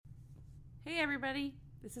Hey everybody,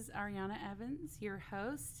 this is Ariana Evans, your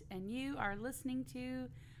host, and you are listening to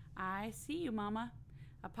I See You Mama,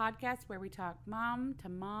 a podcast where we talk mom to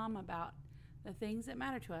mom about the things that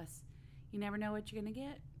matter to us. You never know what you're going to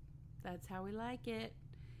get. That's how we like it.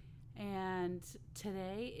 And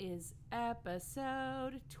today is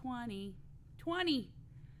episode 20. 20!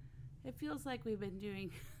 It feels like we've been doing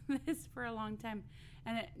this for a long time,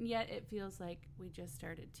 and yet it feels like we just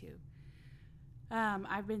started to.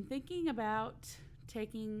 I've been thinking about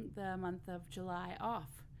taking the month of July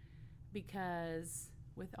off because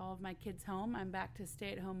with all of my kids home, I'm back to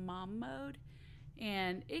stay-at-home mom mode,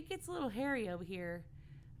 and it gets a little hairy over here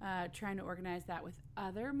trying to organize that with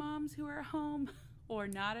other moms who are home or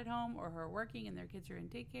not at home or who are working and their kids are in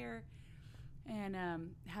daycare, and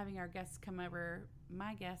having our guests come over.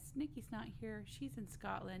 My guest, Nikki's not here. She's in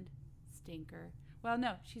Scotland. Stinker. Well,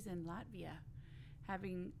 no, she's in Latvia.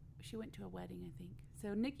 She went to a wedding, I think.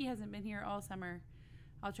 So Nikki hasn't been here all summer.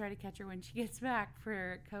 I'll try to catch her when she gets back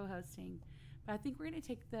for co-hosting. But I think we're going to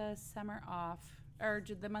take the summer off, or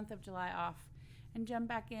the month of July off, and jump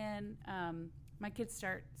back in. My kids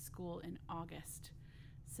start school in August.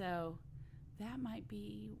 So that might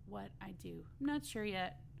be what I do. I'm not sure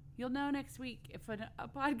yet. You'll know next week. If a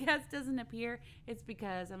podcast doesn't appear, it's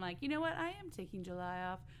because I'm like, you know what? I am taking July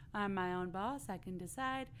off. I'm my own boss. I can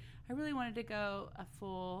decide. I really wanted to go a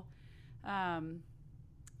full, I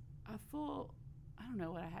don't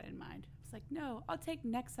know what I had in mind. I was like, no, I'll take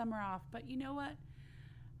next summer off. But you know what?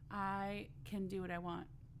 I can do what I want,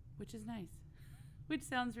 which is nice, which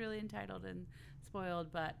sounds really entitled and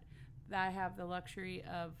spoiled, but I have the luxury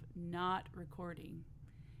of not recording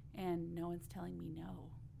and no one's telling me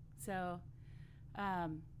no. So,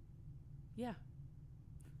 yeah, I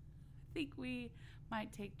think we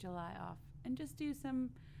might take July off and just do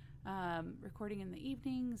some recording in the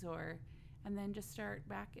evenings and then just start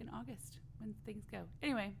back in August when things go.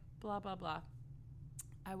 Anyway, blah, blah, blah.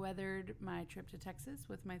 I weathered my trip to Texas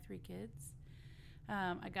with my 3 kids.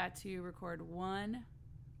 I got to record one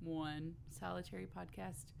solitary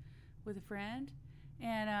podcast with a friend.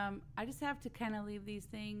 And I just have to kind of leave these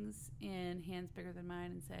things in hands bigger than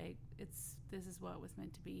mine and say, this is what was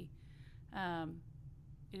meant to be.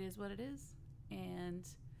 It is what it is. And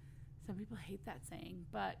some people hate that saying,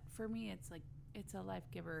 but for me, it's a life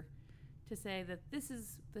giver to say that this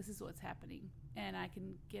is what's happening, and I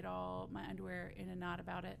can get all my underwear in a knot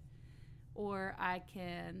about it, or I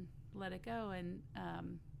can let it go and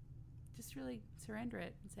just really surrender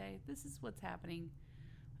it and say, this is what's happening.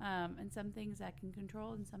 And some things I can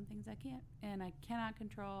control and some things I can't. And I cannot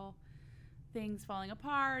control things falling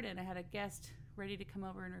apart. And I had a guest ready to come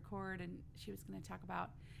over and record, and she was going to talk about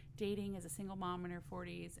dating as a single mom in her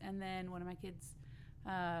 40s. And then one of my kids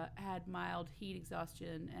had mild heat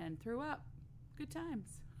exhaustion and threw up. Good times.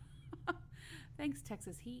 Thanks,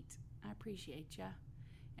 Texas heat. I appreciate ya.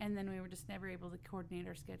 And then we were just never able to coordinate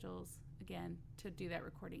our schedules again to do that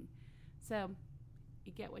recording. So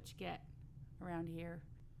you get what you get around here.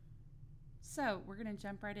 So we're going to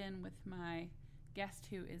jump right in with my guest,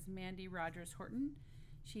 who is Mandy Rogers Horton.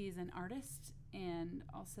 She's an artist and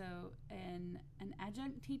also an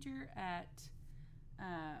adjunct teacher at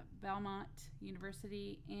Belmont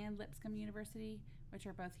University and Lipscomb University, which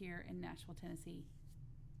are both here in Nashville, Tennessee.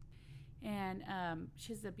 And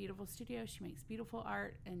she has a beautiful studio. She makes beautiful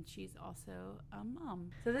art, and she's also a mom.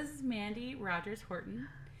 So this is Mandy Rogers Horton,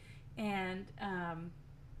 and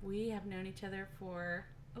we have known each other for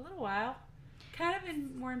a little while. Kind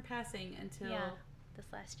of more in passing until this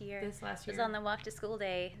last year. It was on the walk to school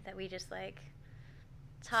day that we just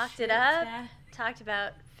talked it up, talked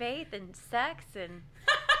about faith and sex and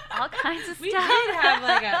all kinds of stuff. We did have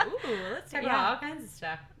let's talk about all kinds of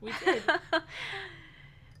stuff. We did.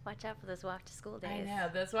 Watch out for those walk to school days. I know,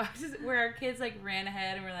 those walks where our kids ran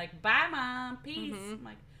ahead and were like, bye mom, peace. Mm-hmm. I'm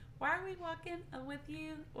like, why are we walking with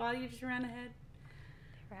you while you just ran ahead?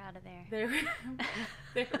 They were out of there.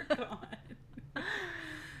 They were gone.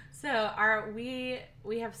 So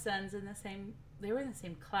we have sons they were in the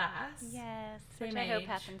same class. Yes, same which I age. hope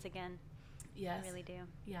happens again. Yes. I really do.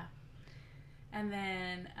 Yeah. And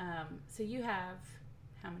then, so you have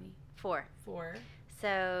how many? 4.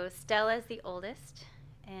 So Stella's the oldest,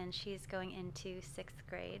 and she's going into 6th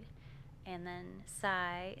grade. And then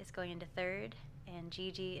Sai is going into 3rd, and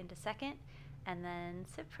Gigi into 2nd. And then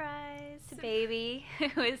surprise baby,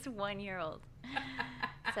 who is 1 year old.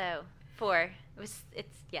 So 4.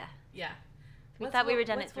 Yeah. We thought we were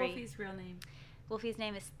done at 3. What's Wolfie's real name? Wolfie's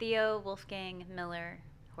name is Theo Wolfgang Miller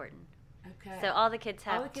Horton. Okay. So all the kids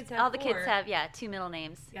have 2 middle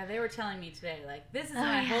names. Yeah, they were telling me today, this is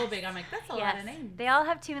my whole big. I'm like, that's a lot of names. They all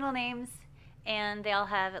have 2 middle names, and they all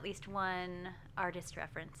have at least one artist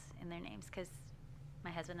reference in their names because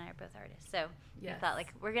my husband and I are both artists. So Yes. I thought,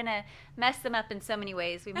 like, we're going to mess them up in so many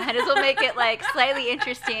ways. We might as well make it, like, slightly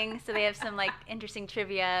interesting so they have some, like, interesting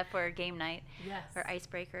trivia for game night Yes. or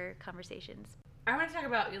icebreaker conversations. I want to talk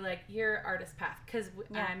about your artist path because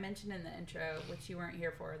Yeah. I mentioned in the intro, which you weren't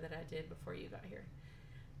here for, that I did before you got here,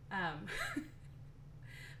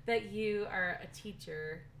 that you are a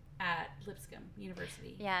teacher at Lipscomb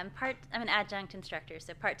University. Yeah, I'm an adjunct instructor,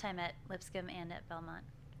 so part-time at Lipscomb and at Belmont.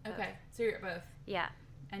 Both. Okay, so you're at both. Yeah.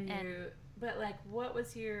 But like, what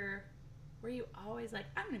was were you always like,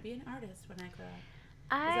 I'm going to be an artist when I grow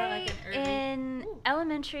up? In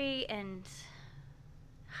elementary and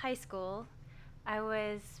high school, I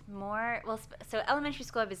was more, so elementary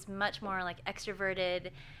school I was much more like extroverted,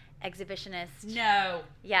 exhibitionist. No.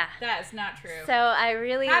 Yeah. That is not true. So I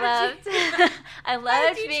really loved, I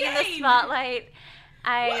loved being in the spotlight.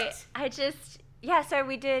 So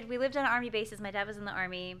we lived on Army bases. My dad was in the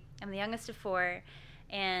Army. I'm the youngest of 4,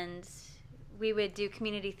 and we would do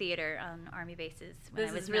community theater on Army bases when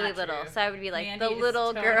I was really little. So I would be like Mandy the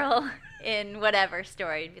little girl in whatever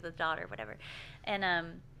story. I'd be the daughter, whatever. And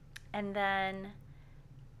then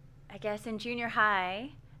I guess in junior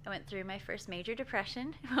high, I went through my first major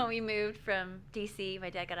depression when we moved from D.C.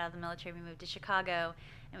 My dad got out of the military. We moved to Chicago.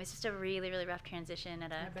 And it was just a really, really rough transition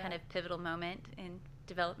at a kind of pivotal moment in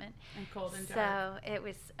development. And cold and dark. So it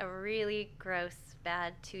was a really gross,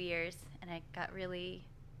 bad 2 years. And I got really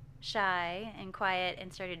shy and quiet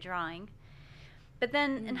and started drawing. But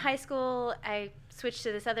then in high school, I switched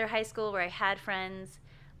to this other high school where I had friends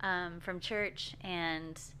from church,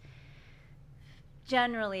 and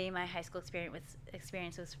generally my high school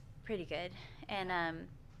experience was pretty good. And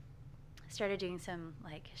started doing some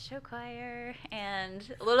like show choir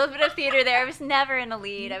and a little bit of theater there. I was never in a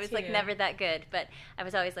lead. I was like never that good, but I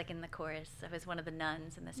was always like in the chorus. I was one of the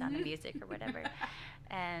nuns in The Sound of Music or whatever.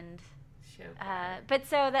 And but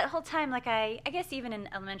so that whole time, like I guess even in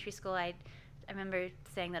elementary school, I remember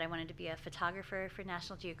saying that I wanted to be a photographer for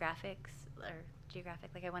National Geographic.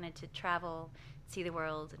 Like I wanted to travel, see the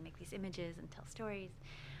world, and make these images and tell stories.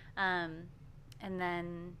 And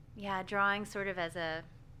then drawing sort of as a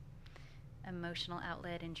emotional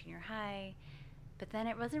outlet in junior high. But then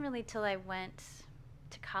it wasn't really till I went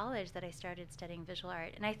to college that I started studying visual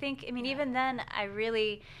art. And I think, even then, I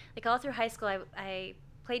really, like all through high school, I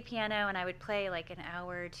played piano, and I would play like an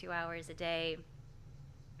hour, 2 hours a day.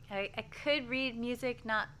 I could read music,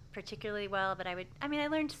 not particularly well, but I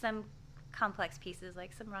learned some complex pieces,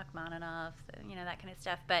 like some Rachmaninoff, that kind of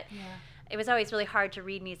stuff. But it was always really hard to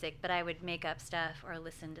read music, but I would make up stuff or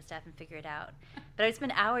listen to stuff and figure it out. But I would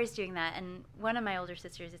spend hours doing that. And one of my older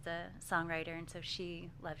sisters is a songwriter, and so she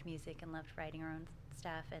loved music and loved writing her own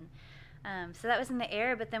stuff. And so that was in the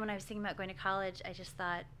air. But then when I was thinking about going to college, I just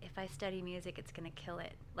thought, if I study music, it's going to kill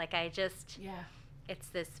it. Like it's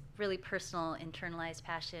this really personal, internalized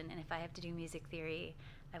passion. And if I have to do music theory,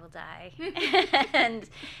 I will die. And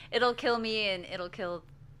it'll kill me, and it'll kill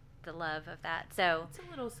the love of that. So it's a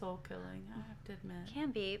little soul killing, I have to admit.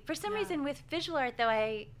 Can be. For some reason with visual art, though,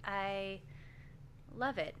 I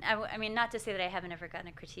love it. I mean, not to say that I haven't ever gotten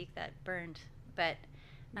a critique that burned, but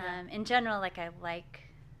in general, like I like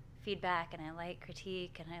feedback, and I like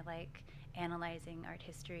critique, and I like analyzing art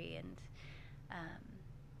history, and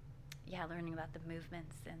learning about the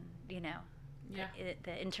movements, and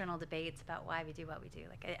the internal debates about why we do what we do.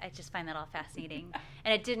 Like I just find that all fascinating.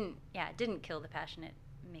 And it didn't kill the passion. It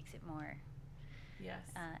makes it more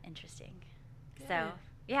interesting. Good.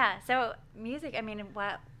 So music,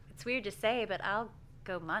 it's weird to say, but I'll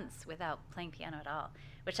go months without playing piano at all,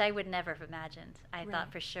 which I would never have imagined. I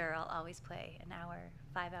thought for sure I'll always play an hour,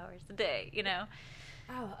 5 hours a day,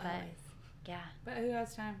 Oh, always. Yeah. But who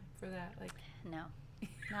has time for that? Like, no.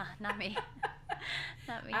 Not me.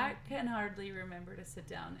 Not me. I can hardly remember to sit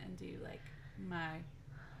down and do like my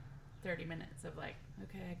 30 minutes of like,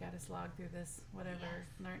 okay, I got to slog through this whatever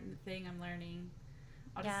thing I'm learning.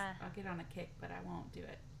 I'll get on a kick, but I won't do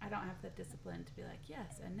it. I don't have the discipline to be like,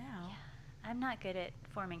 yes, and now. Yeah. I'm not good at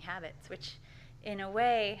forming habits, which in a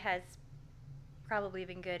way has probably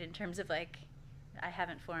been good in terms of like, I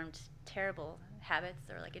haven't formed terrible habits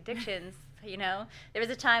or like addictions. There was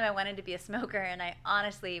a time I wanted to be a smoker, and I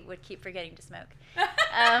honestly would keep forgetting to smoke.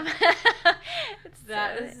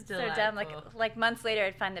 That is delightful. So dumb. Like months later,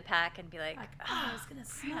 I'd find the pack and be like, I was gonna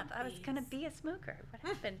smoke. I was gonna be a smoker. What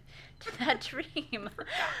happened to that dream?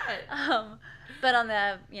 Forgot. But on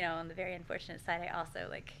the on the very unfortunate side, I also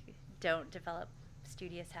like don't develop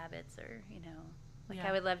studious habits, or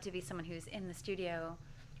I would love to be someone who's in the studio,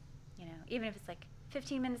 even if it's like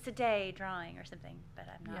 15 minutes a day drawing or something, but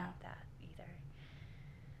I'm not that either.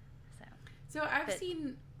 So I've But-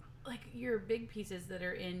 seen like your big pieces that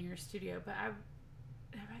are in your studio, but I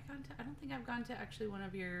don't think I've gone to actually one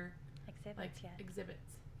of your Exhibits, yeah.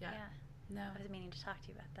 exhibits. Yeah. No. I was meaning to talk to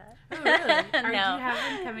you about that. Oh, really? No. Do you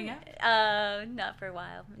have one coming up? Not for a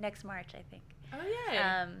while. Next March, I think. Oh,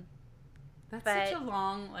 yay. That's such a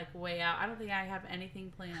long way out. I don't think I have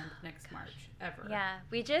anything planned next March ever. Yeah,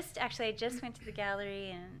 I just went to the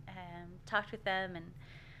gallery and talked with them, and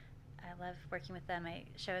I love working with them. I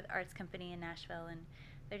show at the arts company in Nashville, and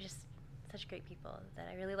they're just such great people that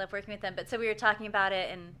I really love working with them. But so we were talking about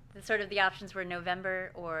it, and the options were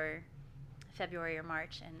November or February or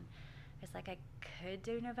March, and I was like, I could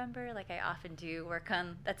do November. Like I often do work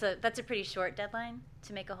on that's a pretty short deadline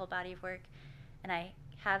to make a whole body of work, and I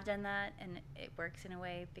have done that, and it works in a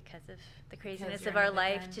way because of the craziness of our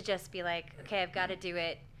life to just be like, okay, I've got to do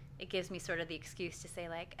it. It gives me sort of the excuse to say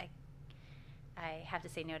like I have to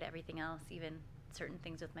say no to everything else, even certain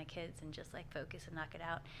things with my kids, and just like focus and knock it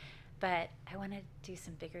out. But I want to do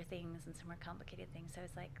some bigger things and some more complicated things. So I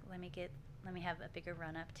was like, let me have a bigger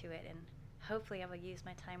run up to it, and hopefully I will use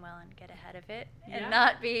my time well and get ahead of it and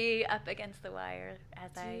not be up against the wire as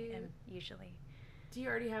I am usually. Do you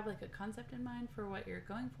already have like a concept in mind for what you're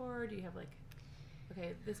going for? Or do you have like,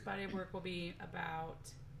 okay, this body of work will be about,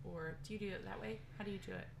 or do you do it that way? How do you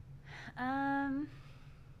do it?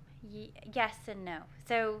 Yes and no.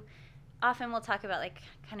 So often we'll talk about like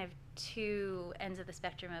kind of two ends of the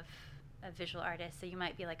spectrum of visual artists. So you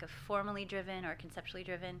might be like a formally driven or conceptually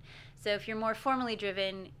driven. So if you're more formally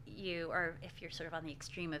driven, or if you're sort of on the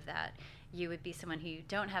extreme of that, you would be someone who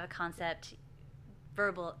don't have a concept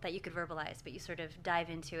that you could verbalize, but you sort of dive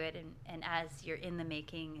into it, and as you're in the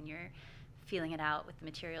making and you're feeling it out with the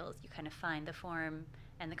materials, you kind of find the form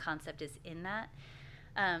and the concept is in that.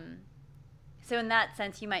 So in that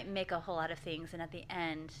sense, you might make a whole lot of things, and at the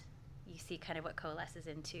end, you see kind of what coalesces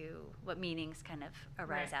into what meanings kind of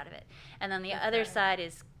arise out of it. And then the other side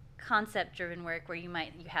is concept-driven work, where you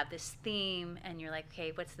have this theme, and you're like,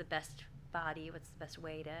 okay, what's the best body? What's the best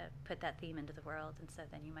way to put that theme into the world? And so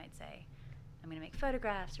then you might say, I'm going to make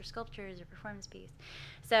photographs or sculptures or performance piece.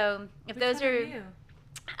 So if those are you?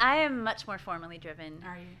 I am much more formally driven.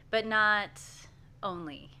 Are you? But not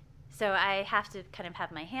only. So I have to kind of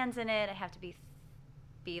have my hands in it. I have to be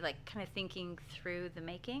like kind of thinking through the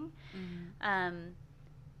making. Mm-hmm.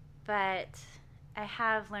 But I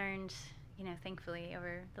have learned, thankfully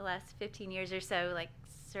over the last 15 years or so, like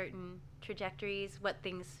certain trajectories,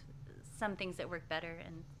 some things that work better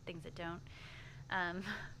and things that don't,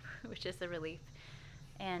 which is a relief.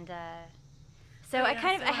 And so I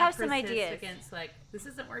have some ideas. Against like, this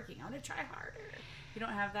isn't working, I want to try harder. You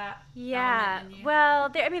don't have that? Yeah. Well,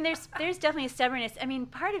 there's definitely a stubbornness. I mean,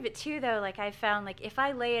 part of it too, though, like I've found, like if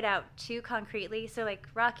I lay it out too concretely, so like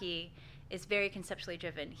Rocky is very conceptually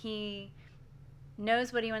driven. He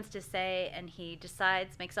knows what he wants to say, and he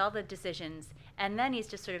makes all the decisions, and then he's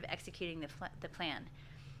just sort of executing the plan.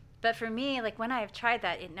 But for me, like when I've tried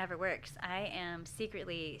that, it never works. I am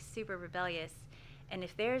secretly super rebellious. And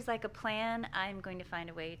if there's like a plan, I'm going to find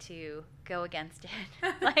a way to go against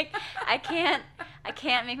it. Like I can't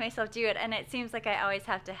make myself do it. And it seems like I always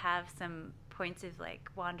have to have some points of like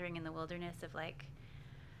wandering in the wilderness of like,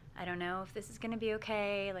 I don't know if this is going to be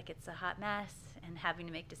okay. Like it's a hot mess, and having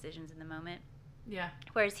to make decisions in the moment. Yeah.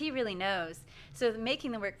 Whereas he really knows. So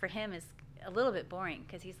making the work for him is a little bit boring,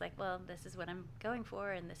 because he's like, well, this is what I'm going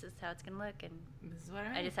for, and this is how it's going to look, and this is what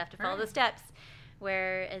I just have to follow the steps.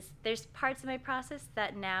 Whereas there's parts of my process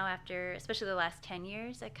that now, after especially the last 10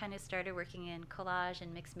 years, I kind of started working in collage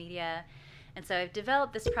and mixed media. And so I've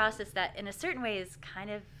developed this process that in a certain way is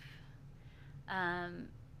kind of,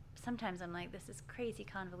 sometimes I'm like, this is crazy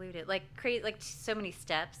convoluted, like so many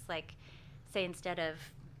steps. Like say instead of,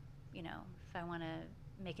 if I want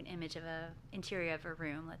to make an image of a interior of a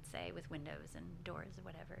room, let's say with windows and doors or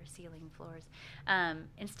whatever, ceiling, floors,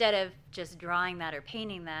 instead of just drawing that or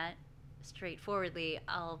painting that straightforwardly,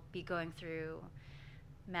 I'll be going through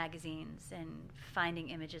magazines and finding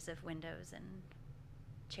images of windows and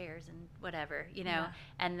chairs and whatever,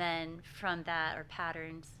 and then from that, or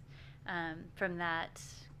patterns, from that,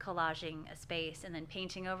 collaging a space, and then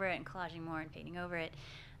painting over it and collaging more and painting over it,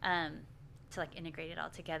 to like integrate it all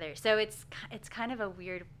together. So it's kind of a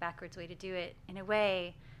weird backwards way to do it in a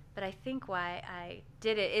way. But I think why I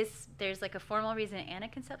did it is there's like a formal reason and a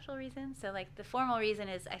conceptual reason. So like the formal reason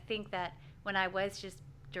is I think that when I was just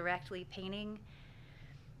directly painting,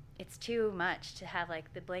 it's too much to have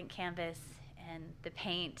like the blank canvas and the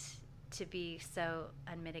paint to be so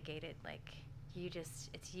unmitigated. Like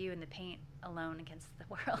it's you and the paint alone against the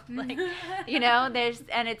world. Like, you know,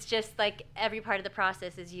 and it's just like every part of the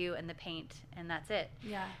process is you and the paint, and that's it.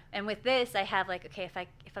 Yeah. And with this, I have like, okay,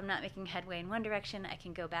 if I'm not making headway in one direction, I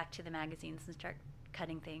can go back to the magazines and start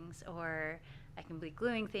cutting things, or I can be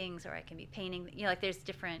gluing things, or I can be painting. You know, like there's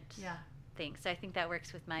different things. So I think that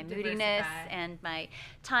works with my moodiness and my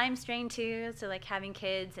time strain too. So like having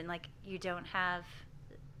kids, and like you don't have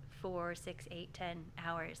 4, 6, 8, 10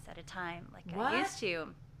 hours at a time like I used to.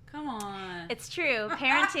 Come on. It's true.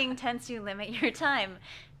 Parenting tends to limit your time.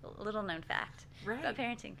 Little known fact about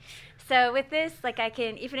parenting. So with this, like I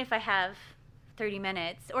can, even if I have 30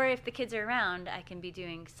 minutes, or if the kids are around, I can be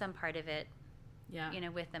doing some part of it, you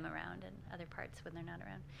know, with them around, and other parts when they're not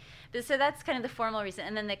around. But so that's kind of the formal reason.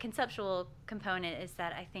 And then the conceptual component is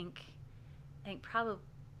that I think probably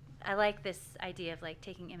I like this idea of like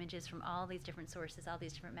taking images from all these different sources, all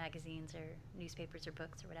these different magazines or newspapers or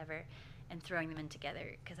books or whatever, and throwing them in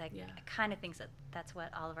together, because I kind of think that's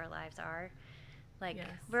what all of our lives are. Like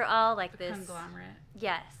we're all like this conglomerate.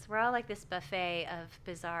 Yes, we're all like this buffet of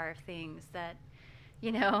bizarre things that,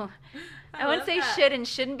 you know, I wouldn't say should and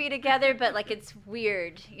shouldn't be together, but like it's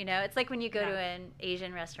weird, you know. It's like when you go to an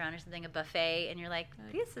Asian restaurant or something, a buffet, and you're like,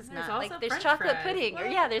 this is not like there's French chocolate fries. pudding,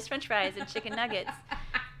 or there's French fries and chicken nuggets.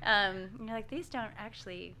 And you're like, these don't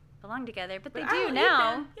actually belong together, but they do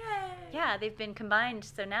now. Yeah, they've been combined,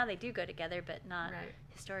 so now they do go together, but not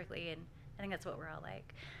historically. And I think that's what we're all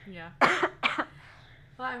like. Yeah.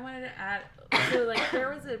 Well, I wanted to add, so like there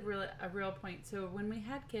was a real point. So when we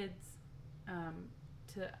had kids,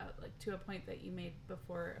 to a point that you made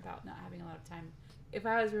before about not having a lot of time, if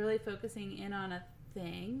I was really focusing in on a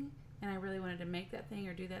thing, and I really wanted to make that thing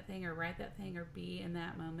or do that thing or write that thing or be in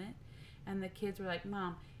that moment, and the kids were like,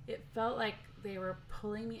 Mom, it felt like they were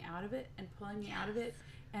pulling me out of it and pulling me out of it,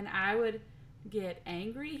 and I would get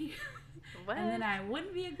angry and then I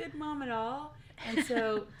wouldn't be a good mom at all. And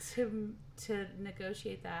so to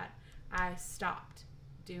negotiate that, I stopped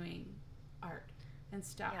doing art and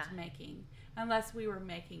stopped making, unless we were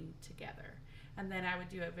making together, and then I would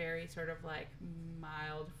do a very sort of like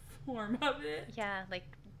mild form of it. Yeah, like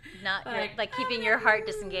not like keeping your heart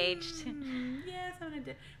disengaged. Yes, I'm gonna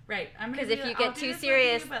do. Right, I'm gonna. Because if you get too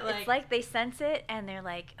serious, like, it's like they sense it and they're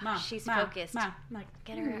like, "Oh, she's focused. Mom, I'm like,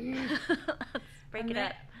 get her. Let's break it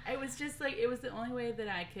up." It was just like it was the only way that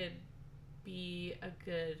I could be a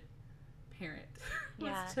good parent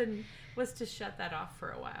was to shut that off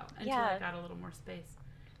for a while until I got a little more space.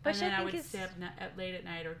 But then I would stay up late at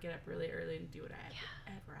night or get up really early and do whatever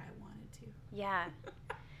I wanted to. Yeah.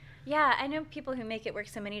 Yeah, I know people who make it work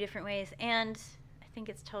so many different ways, and I think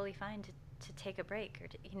it's totally fine to take a break or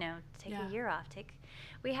to, take a year off.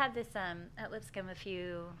 We had this at Lipscomb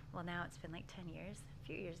now it's been like 10 years, a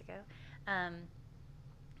few years ago.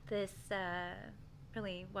 This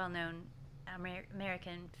really well-known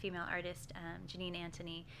American female artist, Janine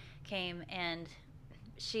Anthony, came, and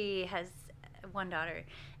she has one daughter.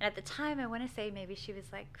 And at the time, I want to say maybe she was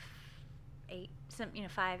like 5,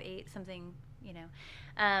 8, something,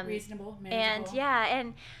 reasonable, manageable.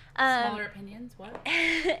 And smaller opinions. What?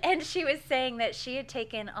 And she was saying that she had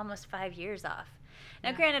taken almost 5 years off.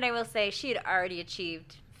 Now, granted, I will say she had already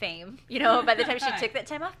achieved fame, by the time she took that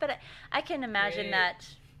time off. But I can imagine that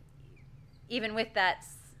even with that,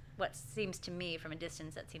 what seems to me from a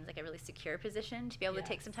distance, that seems like a really secure position to be able to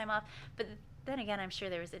take some time off. But then again, I'm sure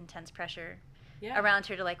there was intense pressure around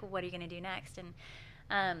her to like, what are you going to do next? And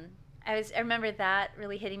I remember that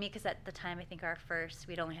really hitting me, because at the time, I think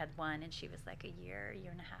we'd only had one, and she was like a year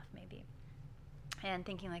and a half maybe. And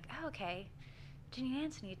thinking like, oh, okay, Janine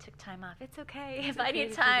Anthony took time off. It's okay if I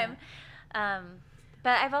need time.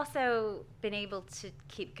 But I've also been able to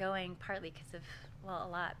keep going partly a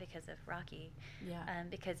lot because of Rocky. Yeah.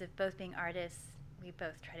 Because of both being artists, we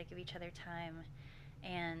both try to give each other time.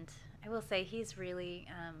 And I will say he's really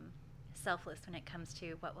selfless when it comes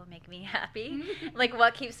to what will make me happy, like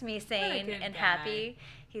what keeps me sane and happy.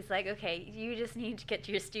 He's like, okay, you just need to get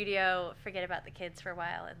to your studio, forget about the kids for a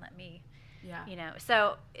while, and let me,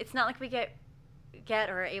 So it's not like we get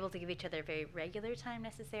or are able to give each other very regular time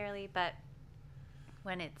necessarily, but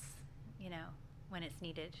when it's, when it's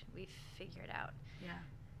needed, we figure it out. Yeah.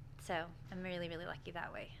 So I'm really, really lucky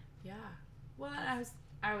that way. Yeah. Well,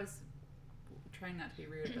 I was trying not to be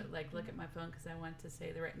rude, but like look at my phone because I want to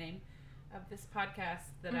say the right name of this podcast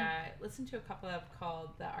that I listened to a couple of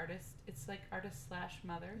called The Artist. It's like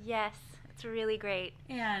Artist/Mother. Yes, it's really great.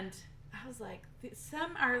 And I was like,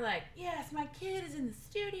 some are like, yes, my kid is in the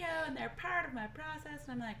studio and they're part of my process.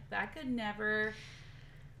 And I'm like, I could never.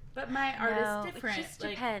 But my art is different. It just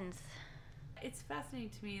depends. It's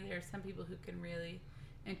fascinating to me. There are some people who can really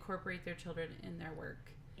incorporate their children in their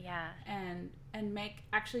work. Yeah. And make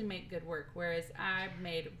good work, whereas I've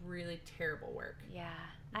made really terrible work. Yeah.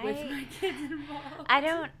 With my kids involved.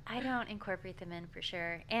 I don't incorporate them in for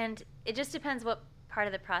sure. And it just depends what part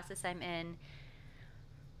of the process I'm in.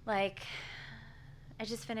 Like, I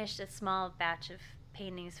just finished a small batch of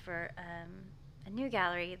paintings for a new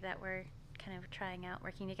gallery that we're kind of trying out,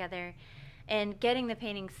 working together. And getting the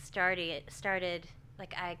paintings started,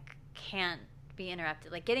 like, I can't be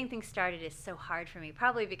interrupted. Like, getting things started is so hard for me,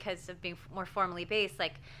 probably because of being more formally based.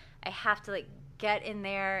 Like, I have to, like, get in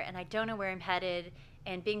there, and I don't know where I'm headed.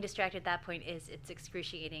 And being distracted at that point it's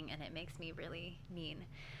excruciating, and it makes me really mean.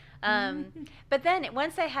 But then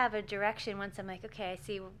once I have a direction, once I'm like, okay, I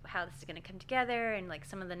see how this is going to come together, and like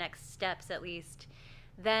some of the next steps at least,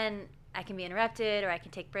 then I can be interrupted or I can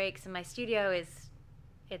take breaks. And my studio it's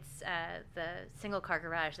the single car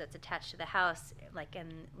garage that's attached to the house, like,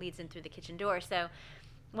 and leads in through the kitchen door. So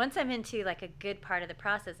once I'm into like a good part of the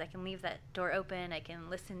process, I can leave that door open. I can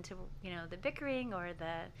listen to, the bickering or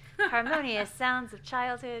the harmonious sounds of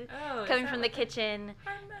childhood coming from the kitchen.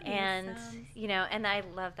 And, sounds. And I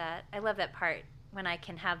love that. I love that part when I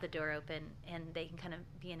can have the door open and they can kind of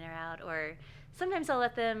be in or out. Or sometimes I'll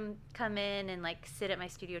let them come in and like sit at my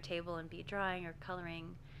studio table and be drawing or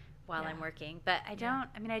coloring while I'm working. But I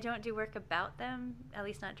don't do work about them, at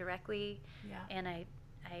least not directly. Yeah. And I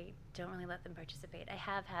don't really let them participate. I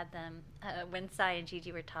have had them, when Sai and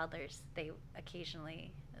Gigi were toddlers, they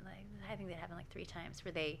occasionally, I think that happened like 3 times,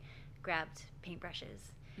 where they grabbed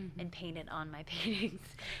paintbrushes and painted on my paintings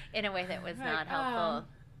in a way that was not helpful.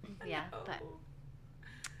 Yeah, no. But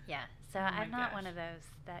yeah, so I'm not one of those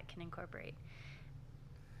that can incorporate.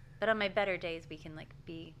 But on my better days, we can like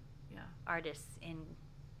be artists in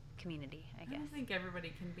community, I guess. I don't think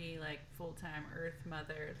everybody can be like full-time earth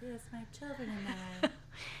mother. Yes, my children and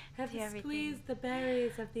I have to squeeze the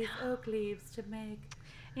berries of these oak leaves to make.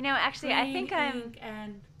 Actually, I think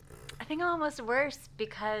I'm almost worse,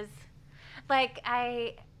 because like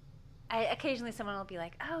I occasionally someone will be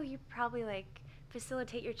like, "Oh, you probably like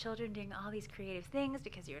facilitate your children doing all these creative things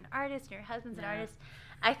because you're an artist and your husband's an artist."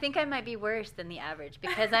 I think I might be worse than the average,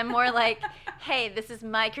 because I'm more like, hey, this is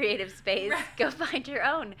my creative space. Right. Go find your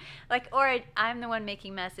own. Like, or I'm the one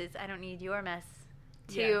making messes. I don't need your mess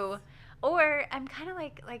too. Yes. Or I'm kind of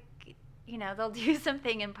like, they'll do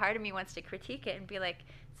something and part of me wants to critique it and be like,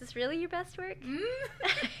 is this really your best work?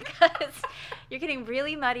 Because you're getting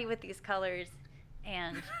really muddy with these colors,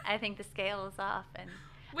 and I think the scale is off. And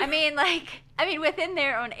within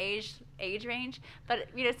their own age range, but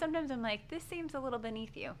sometimes I'm like, this seems a little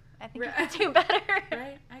beneath you. I think you could do better.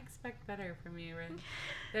 Right? I expect better from you, right?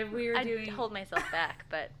 That I hold myself back,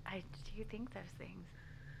 but I do think those things.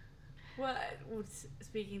 Well,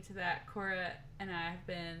 speaking to that, Cora and I have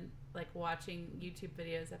been like watching YouTube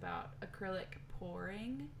videos about acrylic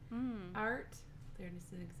pouring art. There's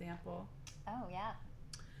just an example. Oh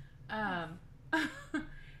yeah.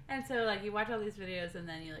 And so, like, you watch all these videos, and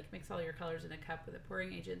then you, like, mix all your colors in a cup with a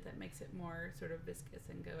pouring agent that makes it more sort of viscous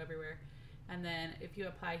and go everywhere. And then if you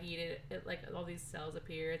apply heat, it like, all these cells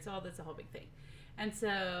appear. It's a whole big thing. And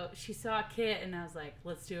so she saw a kit, and I was like,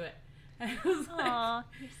 let's do it. And I was like,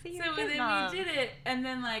 so then we did it. And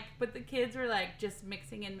then, like, but the kids were, like, just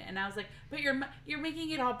mixing in. And I was like, but you're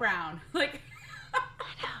making it all brown. Like, I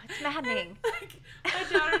know, it's maddening. Like, my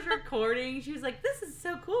daughter's recording. She was like, this is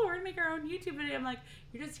so cool. We're going to make our own YouTube video. I'm like,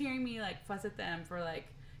 you're just hearing me, like, fuss at them for, like,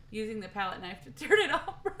 using the palette knife to turn it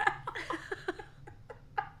all brown.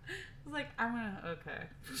 I was like, okay.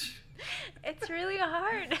 It's really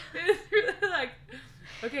hard. It's really like,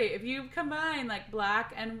 okay, if you combine, like,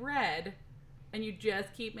 black and red, and you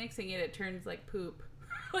just keep mixing it, it turns, like, poop.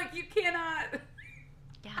 Like, you cannot.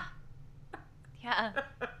 Yeah. Yeah.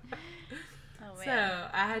 Oh, so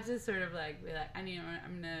I had to sort of like be like, I'm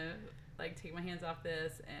gonna like take my hands off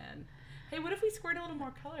this, and hey, what if we squirt a little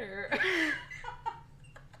more color?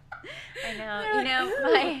 I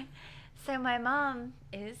know. My mom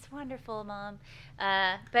is wonderful mom,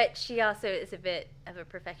 but she also is a bit of a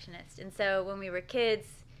perfectionist. And so when we were kids,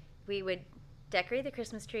 we would decorate the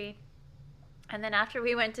Christmas tree, and then after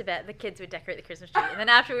we went to bed, the kids would decorate the Christmas tree, and then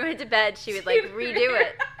after we went to bed, she would like redo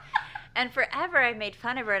it. And forever I made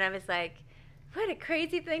fun of her, and I was like, what a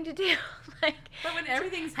crazy thing to do. Like, but when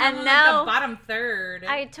everything's hung on like the bottom third.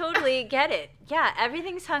 I totally get it. Yeah,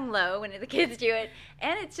 everything's hung low when the kids do it.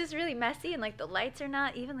 And it's just really messy, and like the lights are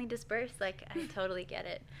not evenly dispersed. Like, I totally get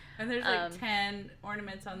it. And there's like 10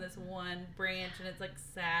 ornaments on this one branch, and it's like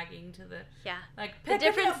sagging to the like pick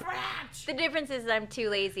the difference is I'm too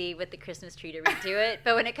lazy with the Christmas tree to redo it.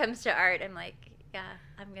 But when it comes to art, I'm like, Yeah,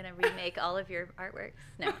 I'm going to remake all of your artworks.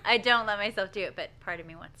 No, I don't let myself do it, but part of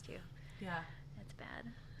me wants to. Yeah. That's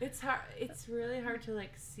bad. It's hard. It's really hard to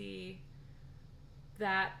like see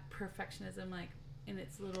that perfectionism like in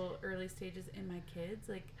its little early stages in my kids.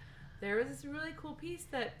 Like there was this really cool piece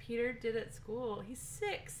that Peter did at school. He's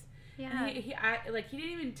 6. Yeah. And he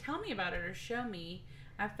didn't even tell me about it or show me.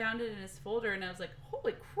 I found it in his folder and I was like,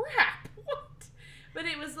 holy crap, what? But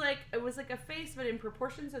it was like a face, but in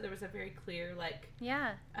proportion. So there was a very clear like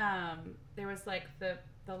there was like the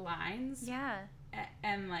lines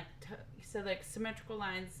and like so like symmetrical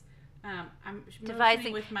lines. I'm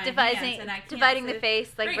dividing with my dividing hands and I can't dividing the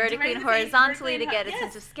face like vertically and horizontally to get a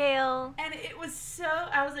sense of scale. And it was so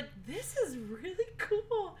I was like, this is really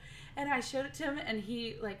cool. And I showed it to him and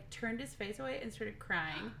he like turned his face away and started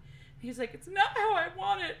crying. He was like, it's not how I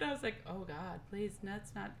want it. And I was like, oh God, please, no,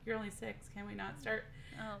 it's not. You're only 6. Can we not start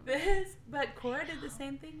this? But Cora did the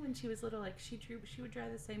same thing when she was little. Like she would draw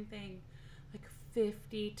the same thing like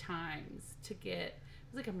 50 times to get, it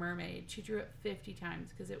was like a mermaid. She drew it 50 times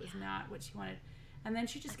because it was not what she wanted. And then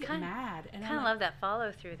she just get mad. And I kind of love that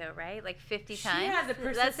follow through though, right? Like 50 times. She had the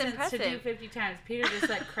persistence to do 50 times. Peter just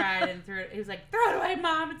like cried and threw it. He was like, throw it away,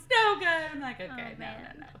 Mom. It's no good. I'm like, okay,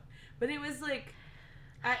 no. But it was like,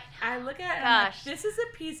 I look at it and I'm like, this is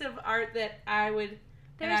a piece of art that I would.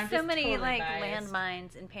 There's so many totally like biased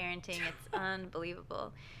landmines in parenting. It's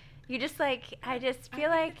unbelievable. You just like, I just feel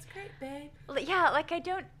like. It's great, babe. Yeah, like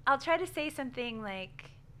I'll try to say something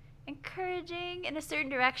like encouraging in a certain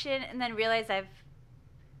direction and then realize I've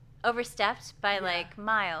overstepped by like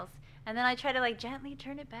miles. And then I try to like gently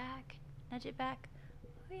turn it back, nudge it back.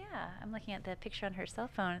 Oh yeah, I'm looking at the picture on her cell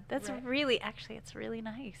phone. That's really, actually, it's really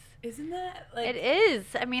nice. Isn't that like? It is.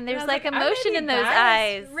 I mean, there's like emotion in those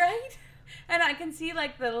eyes, right? And I can see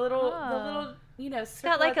like the little, It's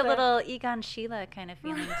got like a little Egon Sheila kind of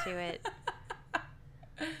feeling to it.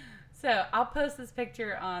 So I'll post this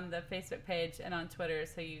picture on the Facebook page and on Twitter,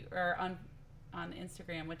 or on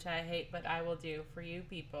Instagram, which I hate, but I will do for you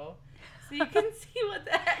people, so you can see what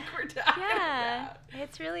the heck we're talking about.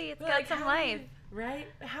 It's got like, some life. Right?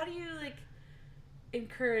 How do you like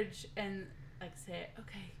encourage and like say,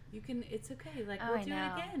 okay, you can, it's okay, like we'll do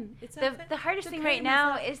it again. It's okay. The hardest thing right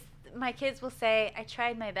now is my kids will say, I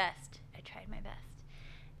tried my best.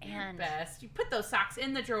 And best. You put those socks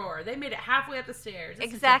in the drawer. They made it halfway up the stairs.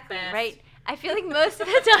 This exactly, right? I feel like most of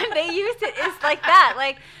the time they use it is like that.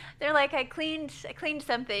 Like they're like, I cleaned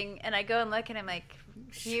something, and I go and look, and I'm like,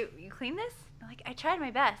 you cleaned this? I'm like, I tried my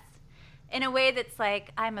best, in a way that's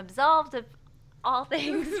like I'm absolved of all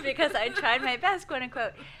things because I tried my best, quote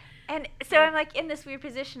unquote. And so I'm like in this weird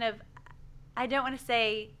position of, I don't want to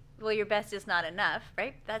say, well, your best is not enough,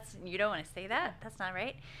 right? You don't want to say that. That's not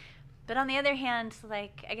right. But on the other hand,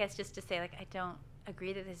 like, I guess just to say, like, I don't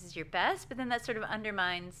agree that this is your best, but then that sort of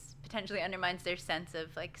potentially undermines their sense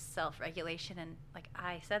of, like, self-regulation and, like,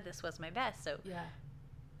 I said this was my best, so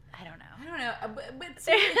I don't know. But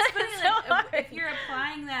see, it's funny, like, if you're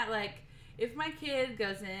applying that, like, if my kid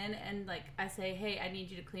goes in and, like, I say, hey, I need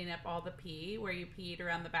you to clean up all the pee where you peed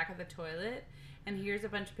around the back of the toilet, and here's a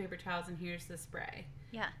bunch of paper towels, and here's the spray.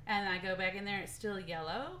 Yeah. And I go back in there, it's still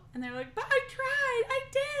yellow. And they're like, but I tried. I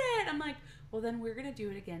did it. I'm like, well, then we're going to do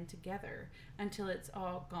it again together until it's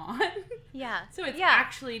all gone. Yeah. So it's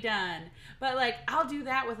actually done. But, like, I'll do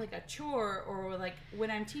that with, like, a chore or, like, when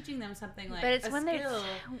I'm teaching them something like a skill.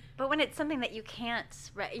 But when it's something that you can't,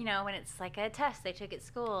 when it's like a test they took at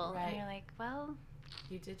school. Right. And you're like, well.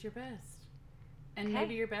 You did your best. And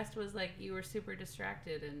maybe your best was, like, you were super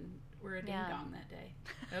distracted and were a ding-dong that day.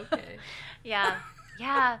 Okay. Yeah.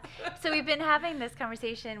 Yeah. So we've been having this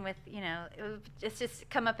conversation with, it's just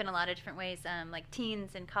come up in a lot of different ways, like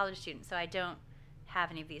teens and college students. So I don't have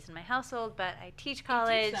any of these in my household, but I teach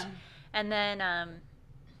college. And then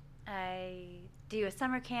I do a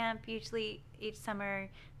summer camp usually each summer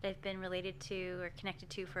that I've been related to or connected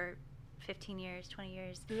to for 15 years, 20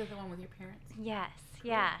 years. Is that the one with your parents? Yes. Cool.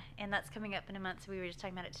 Yeah. And that's coming up in a month. So we were just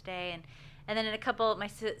talking about it today. And then in a couple, my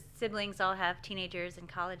siblings all have teenagers and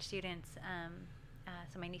college students.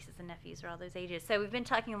 So my nieces and nephews are all those ages. So we've been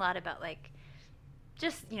talking a lot about like,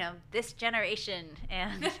 just this generation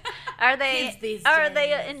and are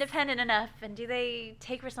they independent enough and do they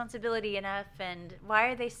take responsibility enough and why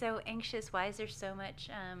are they so anxious? Why is there so much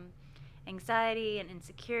anxiety and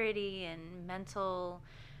insecurity and mental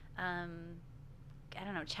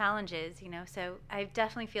challenges? So I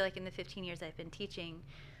definitely feel like in the 15 years I've been teaching,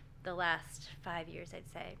 the last 5 years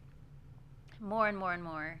I'd say, more and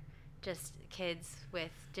more just kids with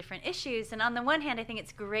different issues. And on the one hand, I think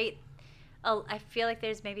it's great I feel like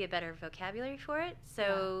there's maybe a better vocabulary for it.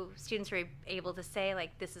 So students are able to say,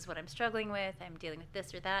 like, this is what I'm struggling with. I'm dealing with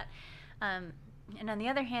this or that. And on the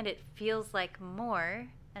other hand, it feels like more,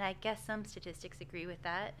 and I guess some statistics agree with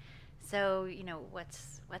that. So,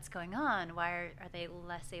 what's going on? Why are they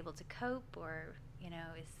less able to cope? Or,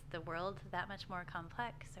 is the world that much more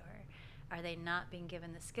complex? Or are they not being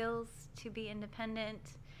given the skills to be independent?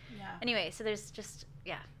 Yeah. Anyway, so there's just,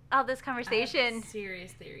 all this conversation. I have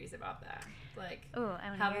serious theories about that. Like,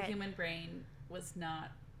 how the human brain was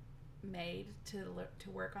not made to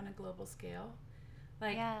work on a global scale.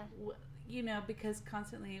 Like, because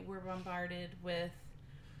constantly we're bombarded with,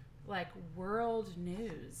 like, world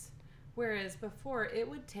news. Whereas before, it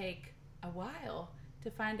would take a while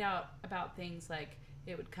to find out about things like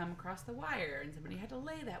it would come across the wire and somebody had to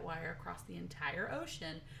lay that wire across the entire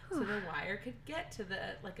ocean so the wire could get to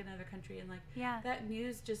another country. And that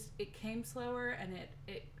news just, it came slower, and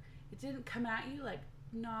it didn't come at you like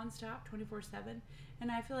nonstop 24/7.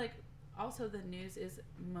 And I feel like also the news is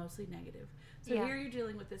mostly negative. So here you're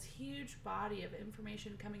dealing with this huge body of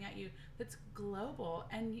information coming at you that's global,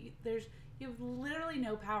 and you have literally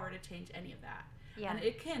no power to change any of that. Yeah. And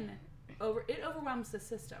it overwhelms the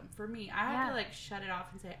system. For me, I have to shut it off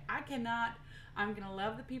and say, I'm going to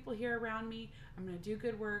love the people here around me. I'm going to do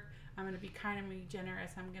good work. I'm going to be kind. I'm going to be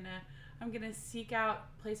generous. I'm going to seek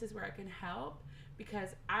out places where I can help, because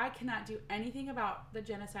I cannot do anything about the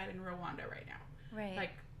genocide in Rwanda right now. Right.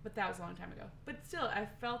 But that was a long time ago. But still, I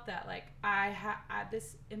felt that I had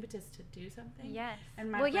this impetus to do something. Yes.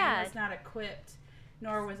 And my brain was not equipped,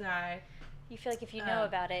 nor was I. You feel like if you know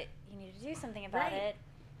about it, you need to do something about it.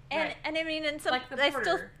 And I mean, and some, the I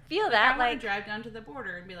still feel that. I want to drive down to the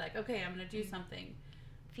border and be like, okay, I'm going to do something.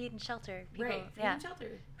 Feed and shelter people. Right, feed and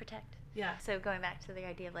shelter. Protect. Yeah. So going back to the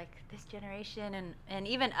idea of this generation and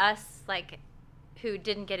even us who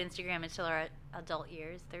didn't get Instagram until our adult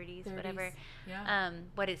years, 30s, whatever,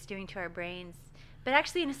 what it's doing to our brains. But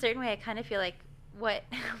actually, in a certain way, I kind of feel like what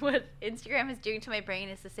Instagram is doing to my brain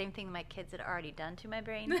is the same thing my kids had already done to my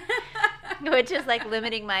brain, which is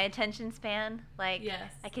limiting my attention span.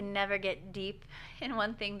 Yes. I can never get deep in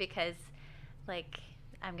one thing because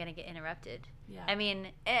I'm going to get interrupted. Yeah. I mean,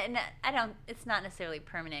 and it's not necessarily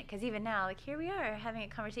permanent, because even now, here we are having a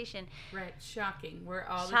conversation. Right. Shocking. We're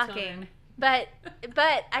all Shocking. The children.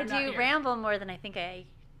 But I do ramble more than I think I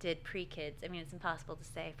did pre-kids. I mean, it's impossible to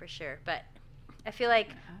say for sure, but I feel like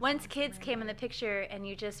once kids came in the picture and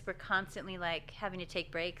you just were constantly having to take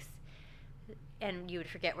breaks, and you would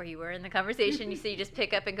forget where you were in the conversation. So you just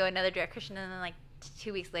pick up and go another direction, and then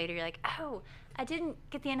 2 weeks later you're like, oh, I didn't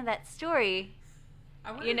get the end of that story.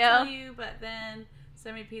 I want to tell you, but then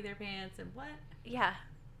somebody peed their pants and what? Yeah.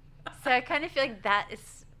 So I kind of feel like that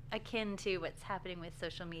is akin to what's happening with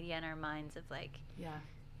social media in our minds of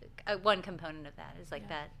one component of that is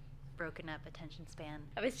that broken up attention span.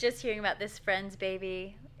 I was just hearing about this friend's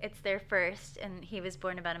baby. It's their first, and he was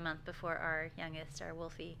born about a month before our youngest, our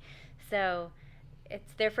Wolfie. So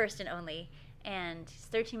it's their first and only, and he's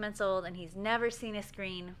 13 months old, and he's never seen a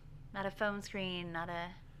screen, not a phone screen, not a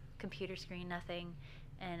computer screen, nothing.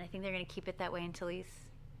 And I think they're going to keep it that way until I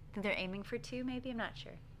think they're aiming for 2, maybe. I'm not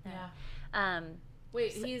sure. Yeah.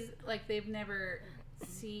 Wait, he's they've never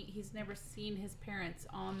he's never seen his parents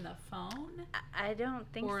on the phone? I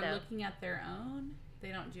don't think so. Or looking at their own? They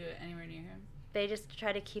don't do it anywhere near him? They just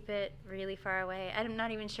try to keep it really far away. I'm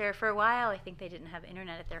not even sure. For a while, I think they didn't have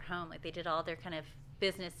internet at their home. They did all their kind of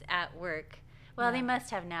business at work. Well, they must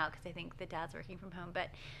have now, because I think the dad's working from home.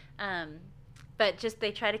 But just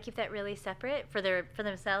they try to keep that really separate for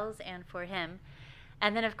themselves and for him.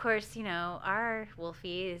 And then, of course, our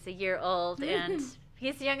Wolfie is a year old, and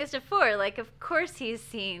he's the youngest of 4. Of course he's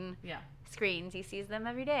seen screens. He sees them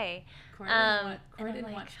every day. Cora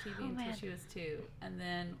didn't watch TV until she was 2. And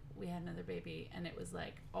then we had another baby, and it was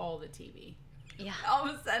all the TV. Yeah. All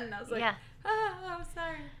of a sudden, I was like, oh,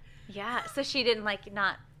 sorry. Yeah. So she didn't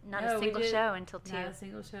not a single show until 2. Not a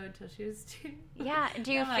single show until she was 2. Yeah.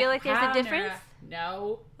 Do you feel like there's a difference?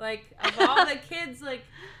 No. Of all the kids,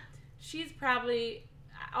 she's probably,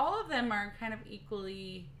 all of them are kind of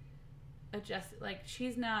equally adjusted.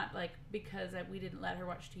 She's not because we didn't let her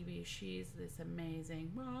watch TV, she's this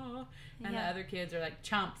amazing, and the other kids are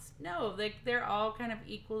chumps. No, they're all kind of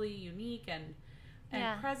equally unique and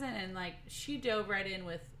present, and she dove right in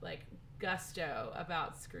with gusto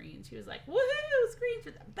about screens. She was like, woohoo, screens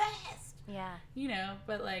are the best. Yeah.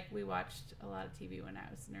 But we watched a lot of TV when I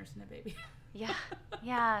was nursing a baby.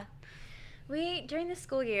 Yeah. During the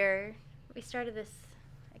school year, we started this,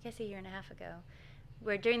 I guess, a year and a half ago,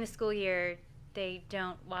 where during the school year, they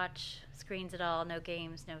don't watch screens at all, no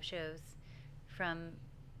games, no shows, from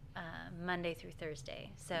Monday through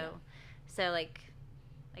Thursday. So like,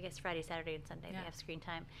 I guess Friday, Saturday, and Sunday they have screen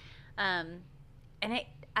time. And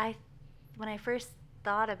when I first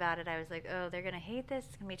thought about it, I was like, oh, they're gonna hate this.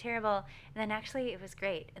 It's gonna be terrible. And then actually, it was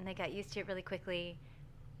great, and they got used to it really quickly,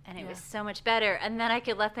 and it was so much better. And then I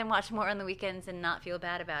could let them watch more on the weekends and not feel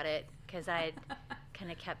bad about it because I had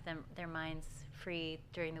kind of kept their minds free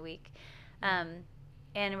during the week. And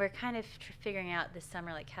we're kind of figuring out this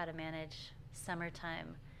summer like how to manage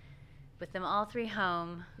summertime with them all three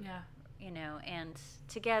home. Yeah. You know, and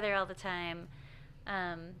together all the time.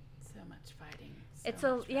 So much fighting. It's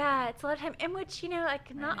a lot of time, in which, you know,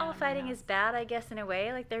 like not all fighting is bad, I guess, in a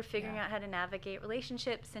way. Like they're figuring out how to navigate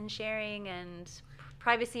relationships and sharing and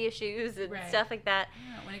privacy issues and stuff like that.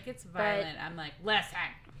 Yeah, when it gets violent, I'm like, listen.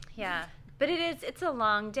 Yeah, but it's a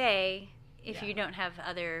long day if you don't have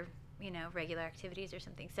other, you know, regular activities or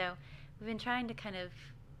something. So we've been trying to kind of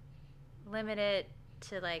limit it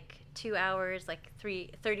to like 2 hours, like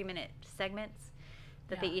 30-minute segments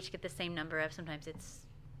that they each get the same number of. Sometimes it's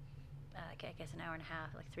I guess an hour and a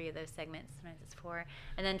half, like 3 of those segments. Sometimes it's 4,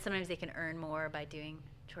 and then sometimes they can earn more by doing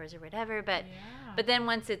chores or whatever. But then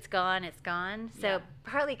once it's gone, it's gone. So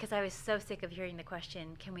partly because I was so sick of hearing the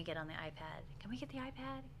question, "Can we get on the iPad? Can we get the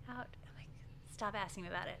iPad out?" I'm like, stop asking me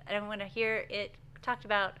about it. I don't want to hear it talked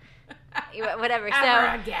about. Whatever.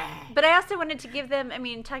 Ever again. But I also wanted to give them. I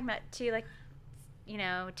mean, talking about too, like, you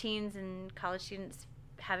know, teens and college students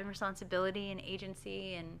having responsibility and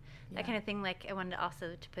agency and that kind of thing. Like, I wanted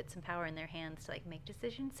also to put some power in their hands to like make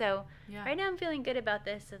decisions. So right now I'm feeling good about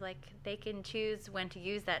this. So like they can choose when to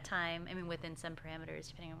use that time. I mean, within some parameters,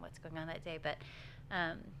 depending on what's going on that day. But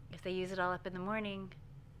if they use it all up in the morning,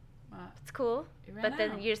 it's cool. But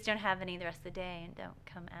then you just don't have any the rest of the day and don't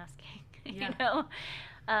come asking. You know.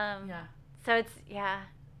 So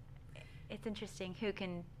it's interesting who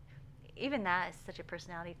can. Even that is such a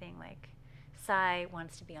personality thing. Like, Sai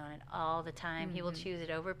wants to be on it all the time. He will choose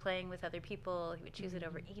it over playing with other people. He would choose it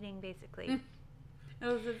over eating, basically.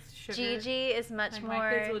 It's sugar. Gigi is much like more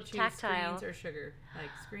my kids will choose tactile. Screens or sugar. Like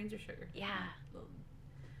screens or sugar. Yeah.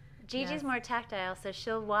 Gigi's more tactile, so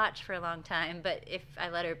she'll watch for a long time. But if I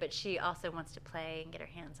let her, but she also wants to play and get her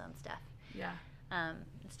hands on stuff. Yeah.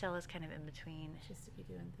 Stella's kind of in between. She has to be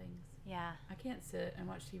doing things. Yeah. I can't sit and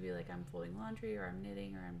watch TV like I'm folding laundry or I'm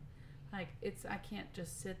knitting or I'm like, I can't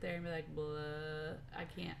just sit there and be like, blah. I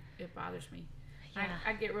can't. It bothers me. Yeah.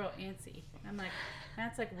 I get real antsy. I'm like,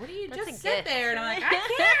 Matt's like, what do you just sit there? And I'm like,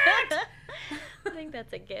 I can't. I think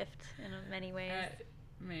that's a gift in many ways.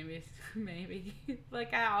 Maybe.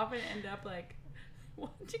 Like, I often end up like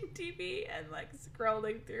watching TV and like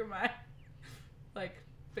scrolling through my like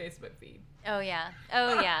Facebook feed. Oh yeah,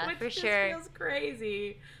 which for just sure. Feels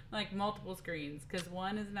crazy, like multiple screens because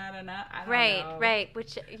one is not enough. I don't know. Right.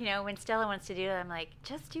 Which, you know, when Stella wants to do that, I'm like,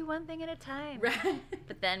 just do one thing at a time. Right.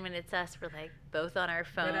 But then when it's us, we're like both on our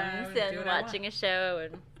phones and watching a show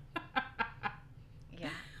and.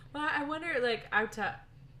 Well, I wonder. Like, I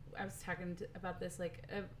was talking about this. Like,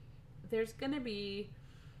 there's gonna be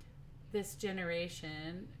this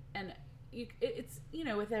generation, and it's, you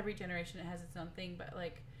know, with every generation it has its own thing. But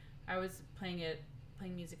like, I was playing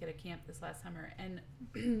music at a camp this last summer, and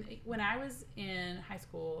when I was in high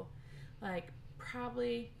school, like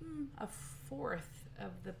probably a fourth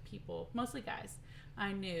of the people, mostly guys,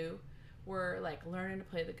 I knew were like learning to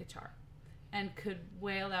play the guitar and could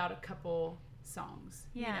wail out a couple songs,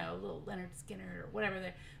 you know, a little Leonard Skinner or whatever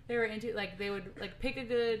they were into. Like, they would like pick a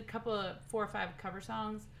good couple of 4 or 5 cover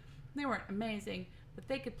songs. They weren't amazing, but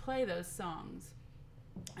they could play those songs.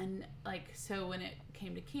 And like, so when it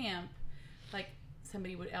came to camp, like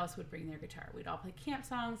somebody else would bring their guitar. We'd all play camp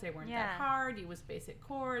songs. They weren't that hard. You was basic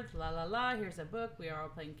chords, la la la. Here's a book. We are all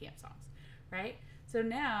playing camp songs, right? So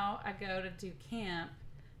now I go to do camp.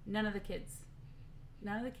 None of the kids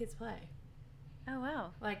play. Oh wow!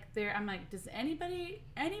 Like, I'm like, does anybody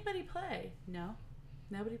play? No,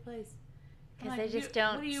 nobody plays. Because they just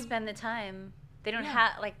don't spend the time. They don't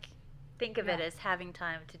think of it as having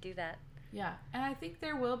time to do that. Yeah, and I think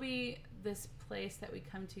there will be this place that we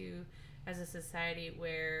come to as a society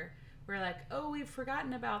where we're like, oh, we've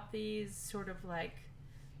forgotten about these sort of like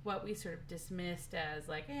what we sort of dismissed as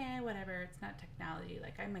like, whatever, it's not technology.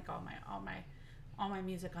 Like, I make all my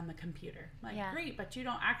music on the computer. Like, great, but you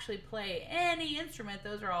don't actually play any instrument.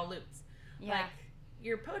 Those are all loops. Yeah. Like,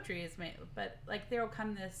 your poetry is made, but like there will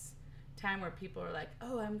come this time where people are like,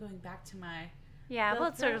 oh, I'm going back to my. Yeah, well,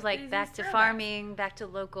 it's sort of like back to farming, back to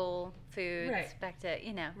local foods, back to,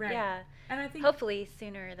 you know, And I think hopefully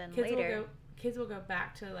sooner than later. Kids will go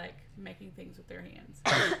back to like making things with their hands.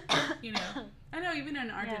 You know, I know even in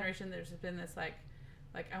our generation, there's been this like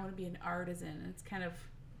I want to be an artisan. And it's kind of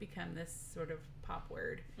become this sort of pop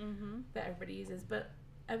word Mm-hmm. that everybody uses. But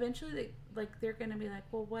eventually, they're going to be like,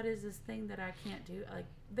 well, what is this thing that I can't do? Like,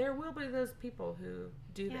 there will be those people who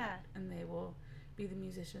do that, and they will be the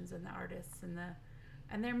musicians and the artists and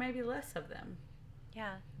there may be less of them.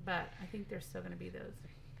 Yeah. But I think there's still going to be those.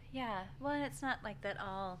 Yeah. Well, and it's not like that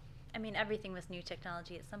all. I mean, everything was new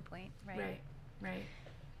technology at some point, right? Right.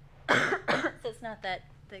 So it's not that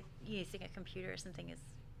using a computer or something is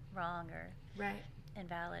wrong or Right.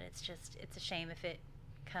 invalid. It's a shame if it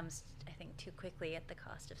comes, I think, too quickly at the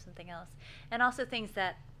cost of something else. And also things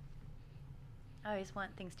that I always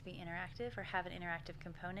want things to be interactive or have an interactive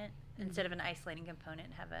component instead of an isolating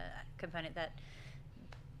component. Have a component that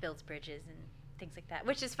builds bridges and things like that.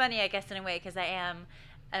 Which is funny, I guess, in a way, because I am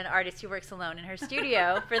an artist who works alone in her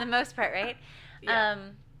studio for the most part, right? Yeah.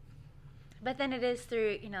 But then it is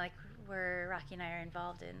through, like where Rocky and I are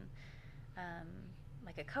involved in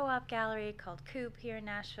like a co-op gallery called Coop here in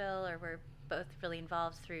Nashville, or we're both really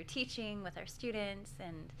involved through teaching with our students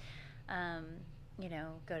and,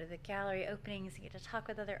 go to the gallery openings and get to talk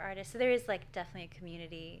with other artists. So there is like definitely a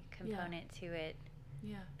community component to it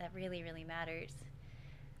that really, really matters.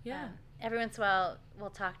 Yeah. Every once in a while, we'll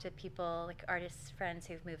talk to people, like artists, friends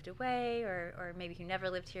who've moved away or maybe who never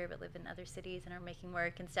lived here but live in other cities and are making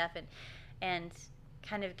work and stuff, and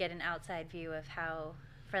kind of get an outside view of how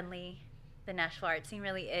friendly the Nashville art scene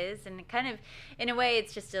really is. And kind of, in a way,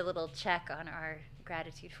 it's just a little check on our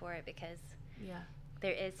gratitude for it, because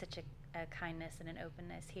there is such a kindness and an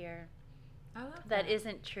openness here I love that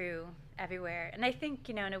isn't true everywhere. And I think,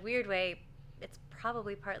 in a weird way, it's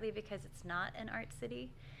probably partly because it's not an art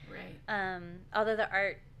city. Right. Although the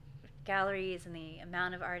art galleries and the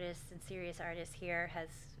amount of artists and serious artists here has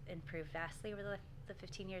improved vastly over the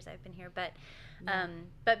 15 years I've been here, but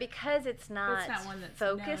because it's not one that's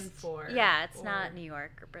focused known for, it's not New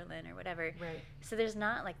York or Berlin or whatever, right? So there's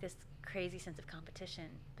not like this crazy sense of competition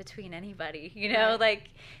between anybody, Right. like,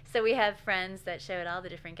 so we have friends that show at all the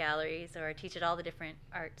different galleries or teach at all the different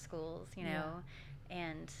art schools,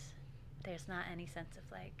 and there's not any sense of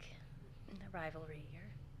like rivalry or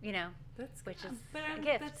that's which is but a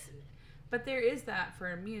gift. But there is that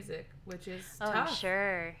for music, which is tough.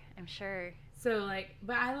 I'm sure. So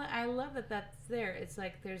but I love that that's there. It's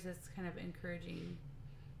like there's this kind of encouraging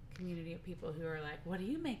community of people who are like, "What are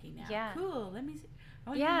you making now? Yeah. Cool. Let me see. I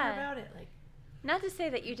want to hear more about it." Like, not to say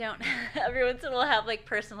that you don't every once in a while have like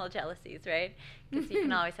personal jealousies, right? Because you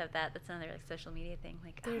can always have that. That's another like social media thing.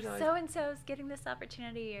 Like, so and so's getting this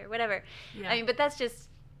opportunity or whatever. Yeah. I mean, but that's just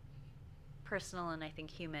personal and I think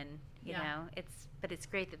human. You Yeah. know, but it's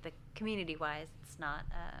great that the community-wise, it's not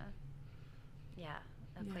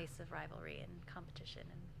a place of rivalry and competition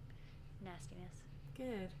and nastiness.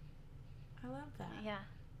 good. I love that. Yeah,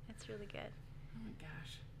 it's really good. Oh my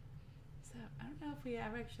gosh. So I don't know if we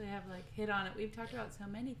ever actually have like hit on it. We've talked about so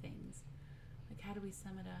many things. Like, how do we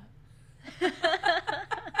sum it up?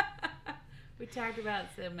 We talked about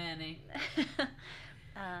so many.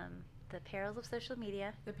 The perils of social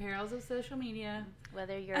media. The perils of social media.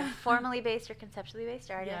 Whether you're a formally based or conceptually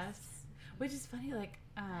based artist. Yes. Which is funny,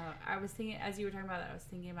 I was thinking, as you were talking about that, I was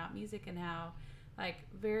thinking about music and how,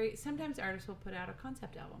 sometimes artists will put out a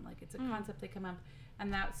concept album. Like, it's a concept they come up,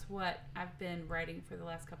 and that's what I've been writing for the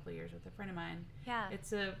last couple of years with a friend of mine. Yeah.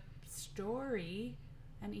 It's a story,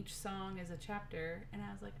 and each song is a chapter, and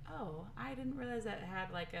I was like, oh, I didn't realize that it had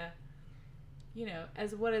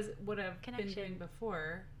as what I've Connection. been doing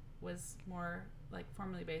before was more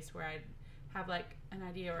formally based, where I'd have an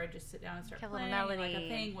idea, or I'd just sit down and start playing, and a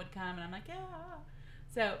thing would come, and I'm like, yeah.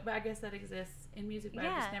 So, but I guess that exists in music, but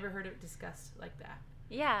I've just never heard it discussed like that.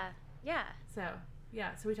 Yeah. So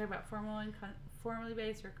we talk about formally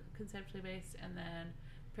based or conceptually based, and then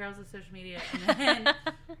perils of social media, and then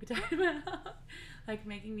we talk about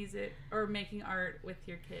making music or making art with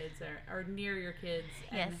your kids or near your kids.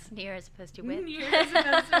 Yes, near as opposed to with. Near as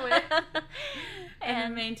opposed to with.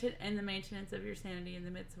 and the maintenance of your sanity in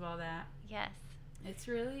the midst of all that. Yes. It's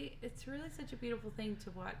really such a beautiful thing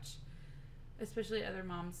to watch, especially other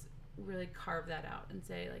moms really carve that out and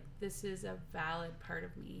say, this is a valid part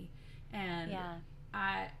of me, and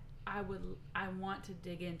I want to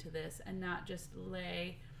dig into this and not just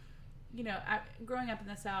lay. Growing up in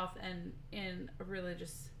the South and in a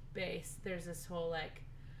religious base, there's this whole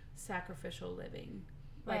sacrificial living,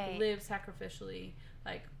 live sacrificially,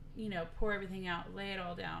 pour everything out, lay it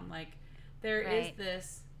all down. There is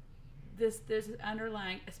this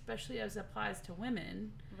underlying, especially as applies to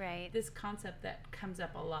women, this concept that comes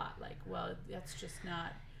up a lot. That's just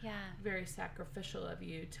not very sacrificial of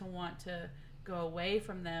you to want to go away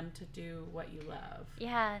from them to do what you love.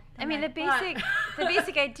 Yeah. I I'm mean, like, the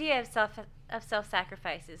basic idea of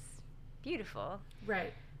self-sacrifice is beautiful.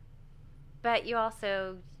 Right. But you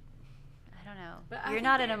also, I don't know. But you're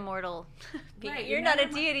not an immortal being. Right, You're not a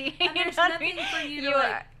deity. And there's nothing for you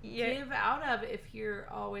to give out of if you're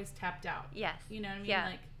always tapped out. Yes. You know what I mean? Yeah.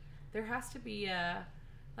 Like, there has to be a,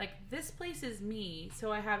 like, this place is me,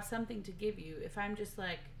 so I have something to give you. If I'm just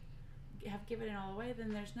like, have given it all away,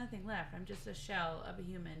 then there's nothing left. I'm just a shell of a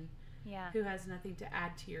human who has nothing to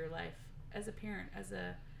add to your life as a parent, as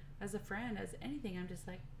a friend, as anything. I'm just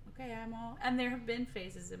like, okay, I'm all. And there have been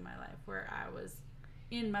phases in my life where I was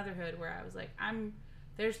in motherhood where I was like,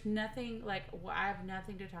 there's nothing, like, I have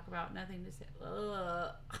nothing to talk about, nothing to say.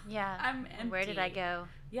 Ugh. Yeah. I'm empty. Where did I go?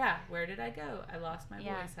 Yeah, where did I go? I lost my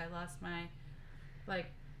Yeah. voice. I lost my,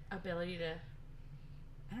 like, ability to,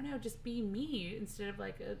 I don't know, just be me instead of,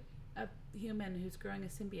 like, a human who's growing a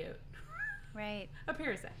symbiote. Right. A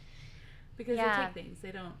parasite. Because they take things.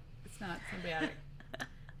 They don't, it's not symbiotic.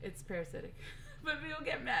 It's parasitic. But people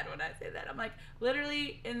get mad when I say that. I'm like,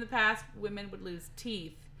 literally, in the past, women would lose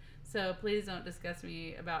teeth. So please don't discuss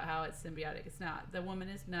me about how it's symbiotic. It's not. The woman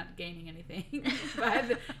is not gaining anything.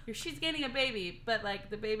 She's gaining a baby, but, like,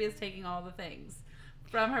 the baby is taking all the things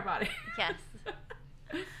from her body. Yes.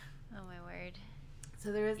 Oh, my word.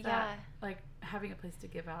 So there is that, like, having a place to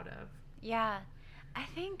give out of. Yeah. I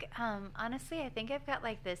think, honestly, I think I've got,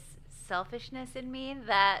 like, this selfishness in me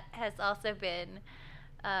that has also been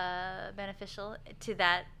beneficial to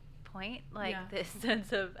that point. Like, this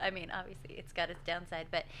sense of, I mean, obviously, it's got its downside,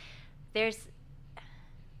 but there's,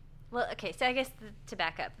 well, okay, so I guess to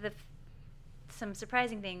back up, some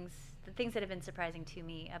surprising things, the things that have been surprising to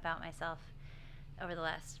me about myself over the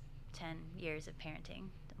last 10 years of parenting,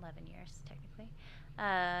 11 years, technically,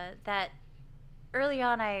 that early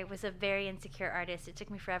on, I was a very insecure artist. It took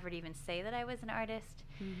me forever to even say that I was an artist.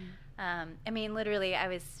 Mm-hmm. I mean, literally, I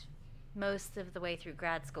was most of the way through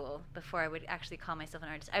grad school before I would actually call myself an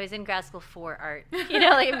artist. I was in grad school for art. You know,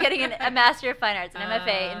 like, I'm getting a Master of Fine Arts, an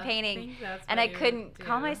MFA in painting, and I couldn't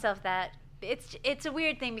call myself that. It's a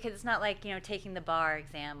weird thing because it's not like, you know, taking the bar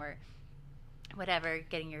exam or whatever,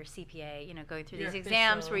 getting your CPA, you know, going through these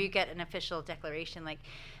exams where you get an official declaration. Like,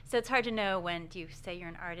 so it's hard to know when do you say you're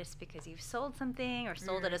an artist because you've sold something or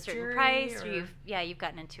sold at a certain price, or you've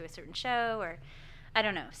gotten into a certain show, or I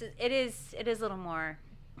don't know. So it is a little more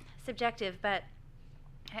subjective, but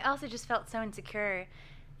I also just felt so insecure,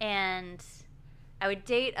 and I would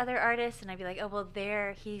date other artists and I'd be like, oh, well,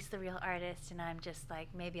 he's the real artist, and I'm just like,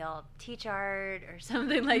 maybe I'll teach art or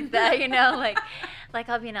something like that, you know, like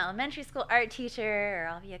I'll be an elementary school art teacher, or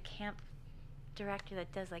I'll be a camp director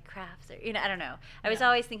that does, like, crafts, or, you know, I don't know. I was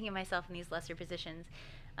always thinking of myself in these lesser positions,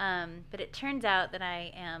 but it turns out that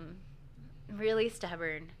I am really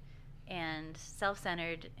stubborn and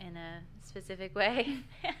self-centered in a specific way,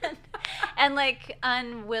 and like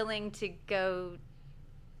unwilling to go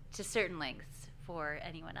to certain lengths for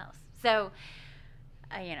anyone else. So,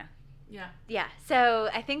 you know. Yeah. So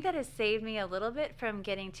I think that has saved me a little bit from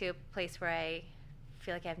getting to a place where I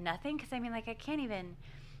feel like I have nothing. Because, I mean, like, I can't even,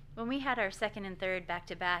 when we had our second and third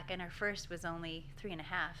back-to-back, and our first was only 3.5,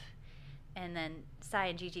 and then Sai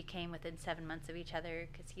and Gigi came within 7 months of each other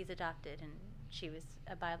because he's adopted and she was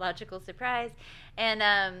a biological surprise.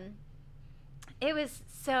 And it was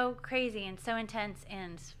so crazy and so intense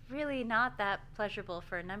and really not that pleasurable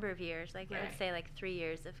for a number of years. Like, I would say, like, 3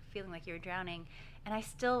 years of feeling like you were drowning. And I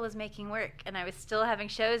still was making work, and I was still having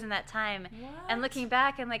shows in that time. What? And looking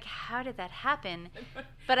back, I'm like, how did that happen?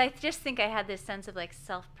 But I just think I had this sense of, like,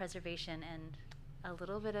 self-preservation and a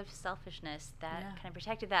little bit of selfishness that kind of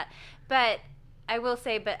protected that. But I will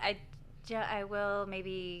say, I will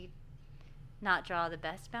maybe not draw the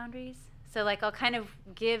best boundaries. So, like, I'll kind of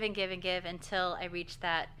give and give and give until I reach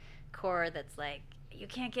that core that's like, you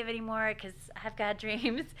can't give anymore because I've got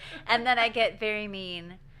dreams. And then I get very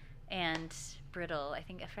mean and brittle. I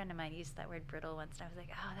think a friend of mine used that word brittle once, and I was like,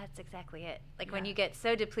 oh, that's exactly it. Like, when you get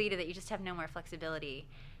so depleted that you just have no more flexibility,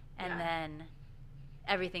 and then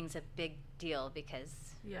everything's a big deal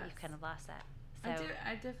because you've kind of lost that. So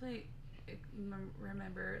I definitely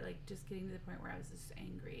remember, like, just getting to the point where I was just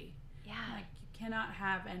angry. Yeah. Like, you cannot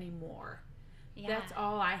have any more. Yeah. That's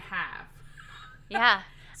all I have. Yeah.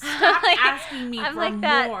 Stop like, asking me I'm for like more.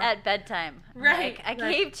 that at bedtime. Right. Like,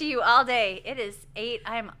 I gave to you all day. It is 8.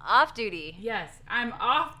 I'm off duty. Yes. I'm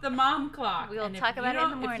off the mom clock. We'll talk about it in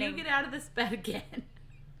the morning. If you get out of this bed again.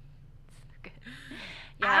 Good.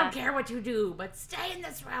 I don't care what you do, but stay in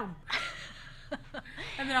this room.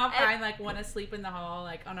 And then I'll find, like, want to sleep in the hall,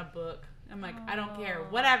 like, on a book. I'm like, I don't care.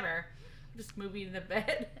 Whatever. just moving the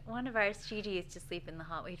bed. One of ours, Gigi, used to sleep in the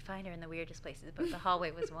hall. We'd find her in the weirdest places, but the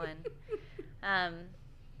hallway was one.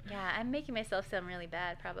 Yeah, I'm making myself sound really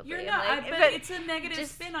bad, probably. You're not, but it's a negative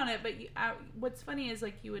spin on it. But what's funny is,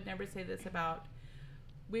 like, you would never say this about,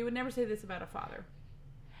 we would never say this about a father.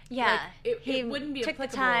 Yeah, like, it wouldn't be took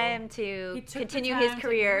applicable. the time to continue his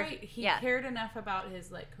career. He cared enough about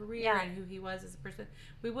his like career and who he was as a person.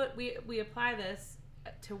 We apply this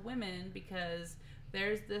to women because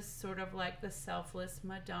there's this sort of like the selfless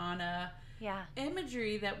Madonna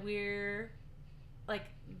imagery that we're like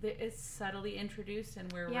it's subtly introduced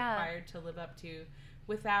and we're required to live up to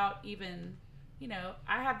without even,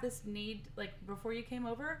 I have this need, like before you came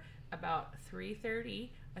over, about 3:30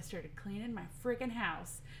 I started cleaning my friggin'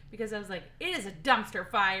 house because I was like, it is a dumpster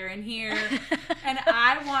fire in here. And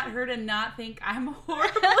I want her to not think I'm a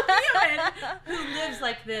horrible human who lives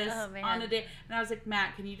like this on a day. And I was like,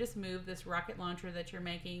 Matt, can you just move this rocket launcher that you're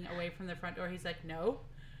making away from the front door? He's like, no.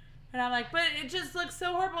 And I'm like, but it just looks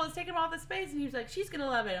so horrible. It's taking all the space. And he was like, she's going to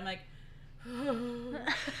love it. I'm like,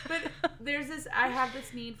 but there's this, I have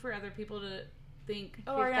this need for other people to think,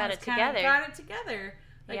 oh, we've got it together. Got it together.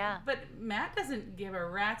 Like, but Matt doesn't give a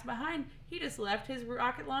rat's behind. He just left his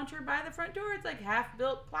rocket launcher by the front door. It's like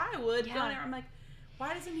half-built plywood going there. I'm like,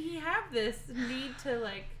 why doesn't he have this need to,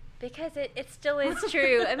 like... Because it still is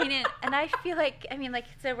true. I mean, and I feel like,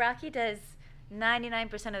 so Rocky does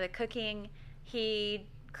 99% of the cooking. He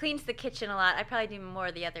cleans the kitchen a lot. I probably do more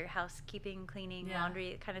of the other housekeeping, cleaning,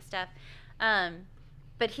 laundry kind of stuff.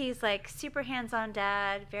 But he's, like, super hands-on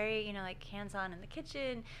dad, very, like, hands-on in the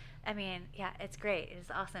kitchen. I mean, it's great.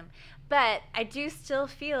 It's awesome. But I do still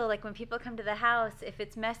feel like when people come to the house, if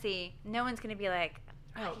it's messy, no one's going to be like,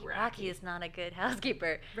 Rocky is not a good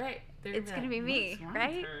housekeeper. Right. It's going to be me,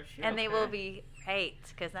 right? And they will be right,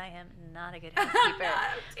 because I am not a good housekeeper.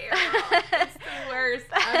 I'm terrible. It's the worst.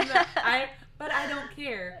 But I don't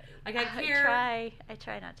care. Like, I care. I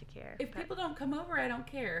try not to care. If people don't come over, I don't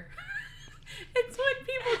care. It's when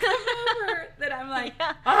people come over that I'm like,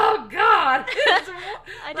 oh God!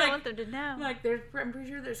 I don't want them to know. Like, I'm pretty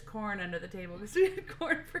sure there's corn under the table because we had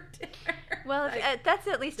corn for dinner. Well, that's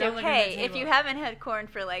at least okay. If you haven't had corn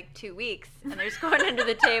for like 2 weeks and there's corn under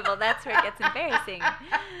the table, that's where it gets embarrassing.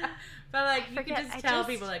 But like, you can just tell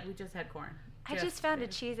people like, we just had corn. I just found a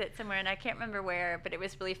Cheez-It somewhere, and I can't remember where, but it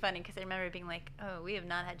was really funny because I remember being like, oh, we have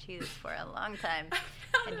not had Cheez-Its for a long time.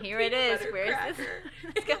 And here it is. Where is this?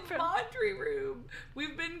 In the laundry room.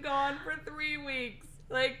 We've been gone for 3 weeks.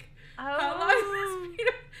 Like, how long is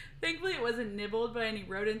this? Thankfully, it wasn't nibbled by any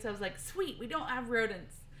rodents. I was like, sweet, we don't have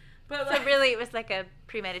rodents. But so really, it was like a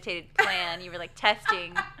premeditated plan. You were like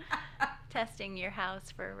testing your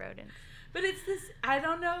house for rodents. But it's this, I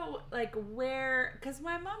don't know, like, where, because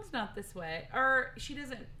my mom's not this way, or she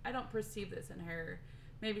doesn't, I don't perceive this in her.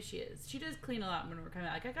 Maybe she is. She does clean a lot when we're coming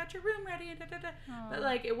out. Like, I got your room ready, and da-da-da. But,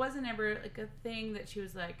 like, it wasn't ever, like, a thing that she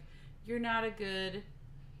was like, you're not a good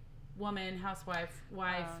woman, housewife,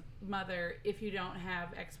 wife, mother, if you don't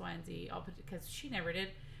have X, Y, and Z. Because she never did.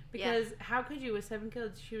 Because how could you with 7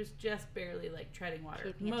 kids? She was just barely, like, treading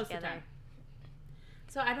water most of the time.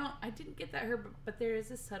 So I didn't get that her, but there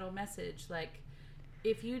is a subtle message, like,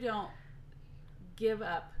 if you don't give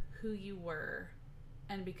up who you were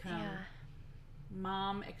and become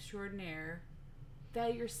mom extraordinaire,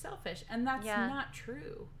 that you're selfish, and that's not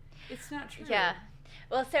true. It's not true. Yeah.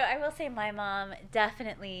 Well, so I will say my mom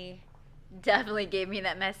definitely gave me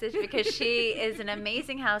that message because she is an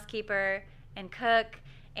amazing housekeeper and cook.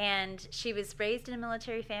 And she was raised in a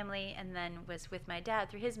military family and then was with my dad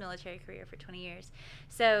through his military career for 20 years.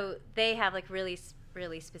 So they have, like, really,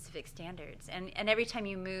 really specific standards. And every time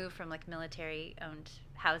you move from, like, military-owned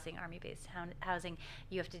housing, Army-based housing,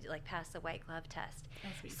 you have to, like, pass the white glove test.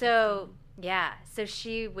 So, so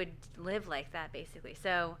she would live like that, basically.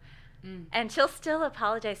 So, and she'll still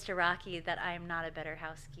apologize to Rocky that I am not a better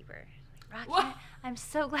housekeeper. Rocky, I'm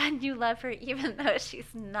so glad you love her, even though she's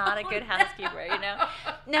not a good housekeeper,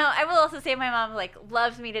 No, I will also say my mom, like,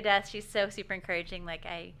 loves me to death. She's so super encouraging. Like,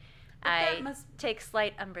 I take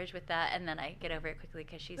slight umbrage with that, and then I get over it quickly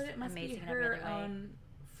because she's amazing in every other way. But it must be her own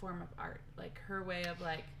form of art. Like, her way of,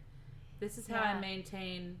 like, this is how I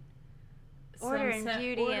maintain order and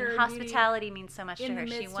beauty, and hospitality means so much to her. In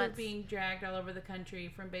the she midst wants of being dragged all over the country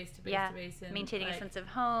from base to base to base. And maintaining a sense of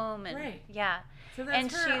home. And, So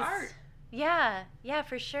that's her art. Yeah,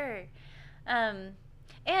 for sure. And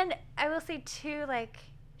I will say, too, like,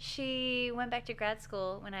 she went back to grad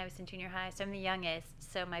school when I was in junior high, so I'm the youngest.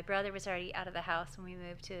 So my brother was already out of the house when we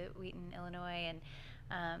moved to Wheaton, Illinois, and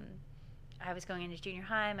I was going into junior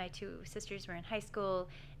high. My 2 sisters were in high school,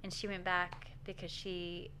 and she went back because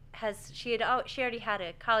she she already had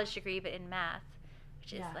a college degree, but in math,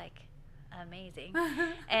 which is like amazing.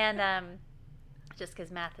 And just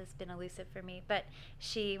because math has been elusive for me. But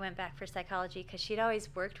she went back for psychology because she'd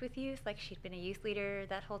always worked with youth. Like, she'd been a youth leader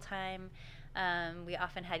that whole time. We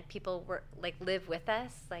often had people live with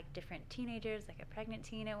us, like different teenagers, like a pregnant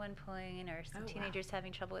teen at one point, or some teenagers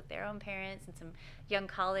having trouble with their own parents, and some young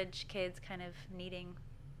college kids kind of needing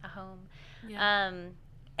a home. Yeah.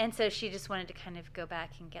 And so she just wanted to kind of go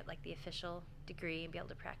back and get like the official degree and be able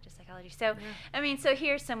to practice psychology. So, I mean, so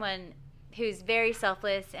here's someone who's very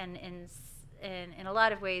selfless and in a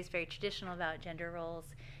lot of ways very traditional about gender roles,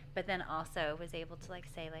 but then also was able to like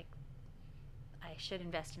say like, I should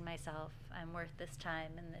invest in myself. I'm worth this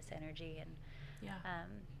time and this energy, and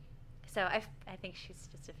so I think she's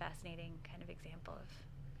just a fascinating kind of example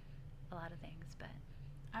of a lot of things. But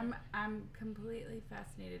I'm completely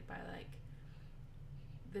fascinated by like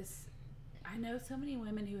this. I know so many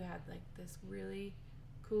women who had like this really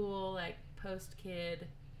cool like post kid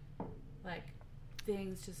like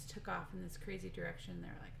things just took off in this crazy direction.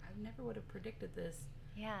 They're like, I never would have predicted this.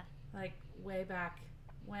 Yeah. Like way back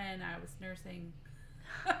when I was nursing.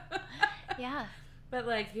 Yeah. But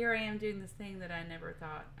like here I am doing this thing that I never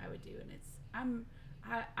thought I would do, and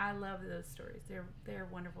I love those stories. They're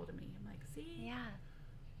wonderful to me. I'm like, see? Yeah.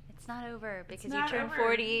 It's not over because you turn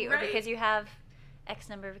 40 or because you have X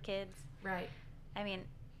number of kids. Right. I mean,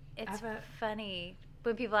 it's funny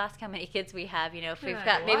when people ask how many kids we have, you know, if we've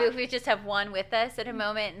got, maybe if we just have one with us at a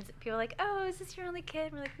moment, and people are like, oh, is this your only kid?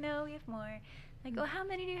 And we're like, no, we have more. Like, well, how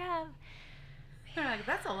many do you have? They're like,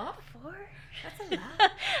 that's a lot. 4? That's a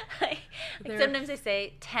lot. like sometimes I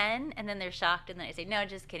say 10, and then they're shocked, and then I say, no,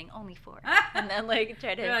 just kidding, only 4. And then like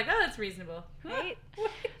try to. They're like, oh, that's reasonable. Right?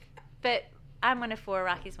 But I'm one of 4,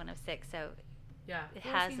 Rocky's one of 6, so it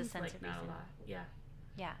has a sense like of not reason. A lot. Yeah.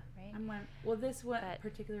 Yeah, right? This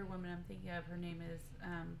particular woman I'm thinking of, her name is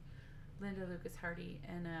Linda Lucas Hardy,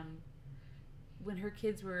 and when her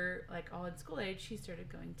kids were like all in school age, she started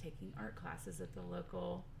taking art classes at the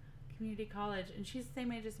local community college, and she's the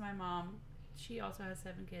same age as my mom. She also has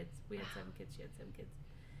 7 kids. We had 7 kids. She had 7 kids.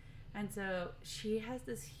 And so she has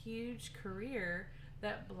this huge career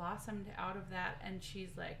that blossomed out of that, and she's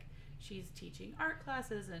teaching art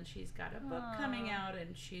classes, and she's got a book coming out,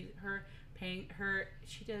 and she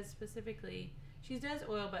does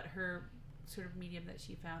oil, but her sort of medium that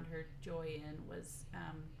she found her joy in was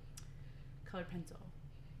colored pencil.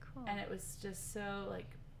 Cool. And it was just so like,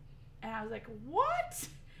 and I was like, what?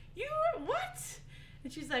 What?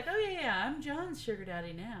 And she's like, oh yeah, I'm John's sugar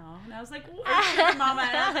daddy now. And I was like, what? Mama,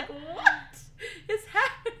 and I was like, what is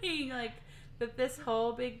happening? Like that this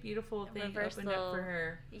whole big beautiful thing opened up for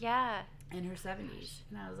her. Yeah. In her 70s.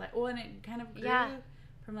 And I was like, and it kind of grew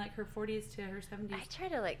from like her 40s to her 70s. I try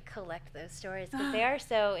to like collect those stories because they are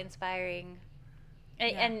so inspiring.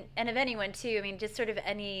 And of anyone too. I mean, just sort of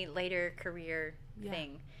any later career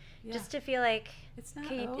thing. Yeah. Just to feel like it's not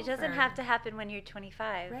over. It doesn't have to happen when you're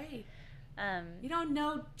 25. Right. You don't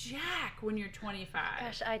know jack when you're 25.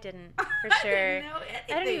 Gosh, I didn't, for sure. I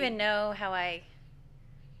don't even know how I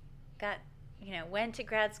went to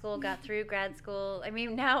grad school, got through grad school. I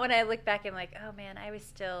mean, now when I look back, I'm like, oh man, I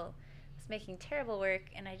was making terrible work,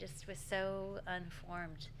 and I just was so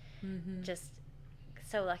unformed. Mm-hmm. Just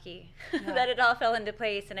so lucky that it all fell into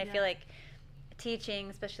place. And I feel like teaching,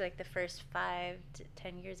 especially like the first 5 to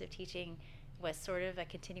 10 years of teaching, was sort of a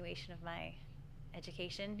continuation of my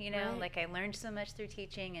education, like I learned so much through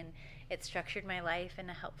teaching, and it structured my life in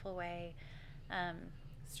a helpful way.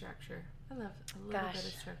 Structure. I love a little bit of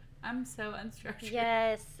structure. I'm so unstructured.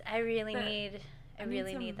 Yes, I really need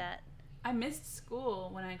that. I missed school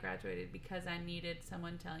when I graduated because I needed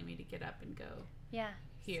someone telling me to get up and go. Yeah,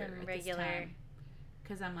 here some regular.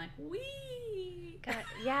 Because I'm like, wee. God,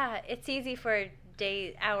 yeah, it's easy for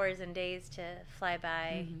hours and days to fly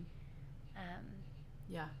by. Mm-hmm.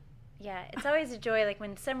 Yeah, it's always a joy. Like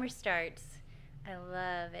when summer starts, I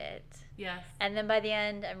love it. Yes. And then by the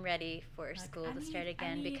end, I'm ready for school to start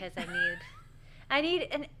again because I need,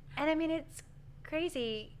 and I mean, it's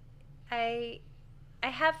crazy. I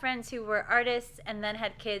have friends who were artists and then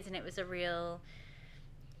had kids, and it was a real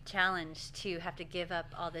challenge to have to give up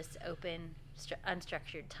all this open,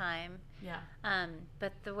 unstructured time. Yeah.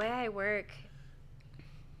 But the way I work,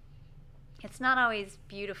 it's not always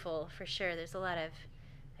beautiful, for sure. There's a lot of,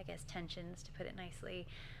 I guess, tensions, to put it nicely,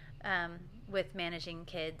 with managing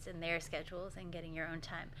kids and their schedules and getting your own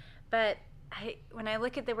time. But when I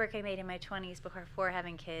look at the work I made in my 20s before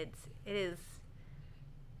having kids, it is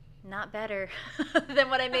not better than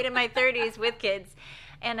what I made in my 30s with kids.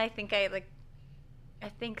 And I think I I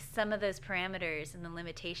think some of those parameters and the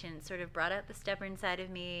limitations sort of brought out the stubborn side of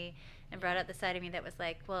me and brought out the side of me that was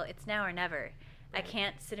like, well, it's now or never. Right. I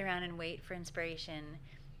can't sit around and wait for inspiration.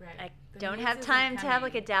 Right. I don't have time to have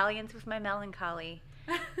like a dalliance with my melancholy.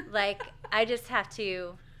 Like, I just have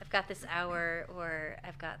to, I've got this hour or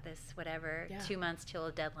I've got this whatever, 2 months till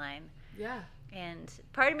a deadline. Yeah. And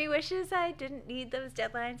part of me wishes I didn't need those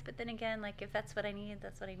deadlines, but then again, like, if that's what I need,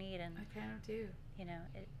 that's what I need. And I kind of do. You know,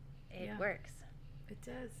 it works. It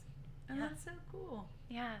does. And that's so cool.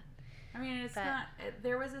 Yeah. I mean,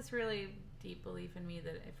 there was this really deep belief in me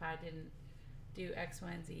that if I didn't do X, Y,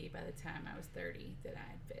 and Z by the time I was 30, that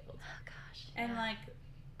I had failed. Oh, gosh. And, like,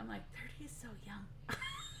 I'm like, 30 is so young.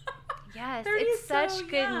 Yes, it's such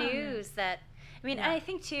good news that, I mean, I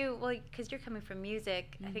think, too, well, because you're coming from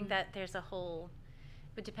music, I think that there's a whole,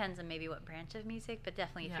 it depends on maybe what branch of music, but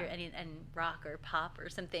definitely if you're in rock or pop or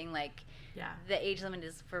something, like, the age limit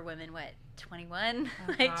is for women, what, 21?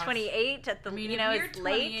 Oh, like, gosh. 28 at the, I mean, you know, if you're it's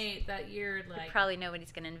 28, late. That you're, like, probably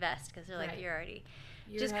nobody's going to invest because they're like, you're already,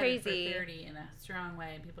 you're just crazy. For 30 in a strong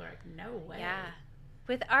way, and people are like, no way. Yeah.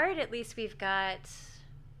 With art, at least we've got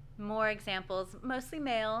more examples, mostly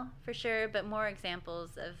male for sure, but more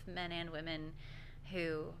examples of men and women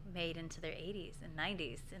who made into their 80s and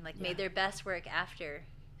 90s and like made their best work after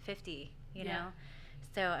 50, you know?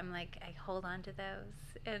 So I'm like, I hold on to those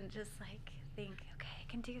and just like think, okay,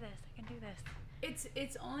 I can do this.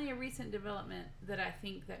 It's only a recent development that I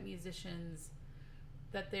think that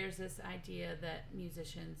that there's this idea that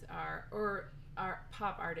musicians are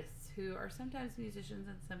pop artists who are sometimes musicians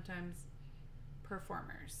and sometimes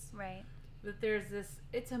performers. Right. But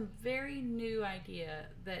it's a very new idea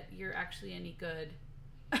that you're actually any good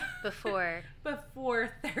before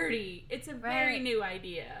 30. It's a very new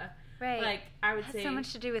idea. Right. Like, I would say it has so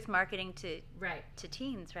much to do with marketing to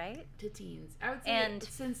teens, right? To teens. I would say and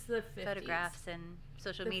since the 50s. Photographs and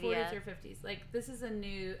social the media. 40s or 50s. Like, this is a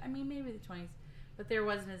new, I mean, maybe the 20s, but there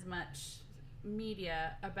wasn't as much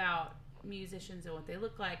media about musicians and what they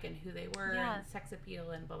look like and who they were and sex appeal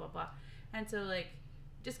and blah, blah, blah. And so, like,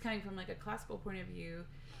 just coming from, like, a classical point of view,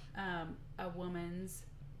 a woman's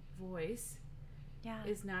voice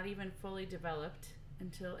is not even fully developed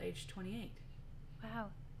until age 28. Wow.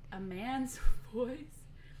 A man's voice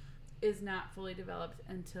is not fully developed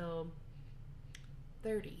until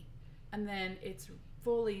 30. And then it's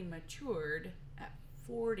fully matured at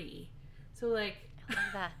 40. So, like... I love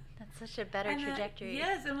that. That's such a better trajectory.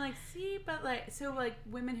 Yes, I'm like, see, but, like, so, like,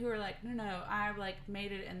 women who are like, no, I, like,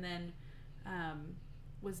 made it and then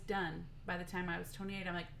was done by the time I was 28.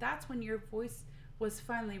 I'm like, that's when your voice was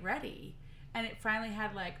finally ready. And it finally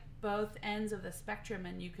had, like, both ends of the spectrum,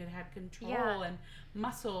 and you could have control and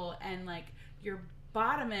muscle, and, like, your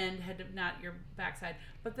bottom end not your backside,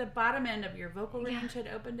 but the bottom end of your vocal range had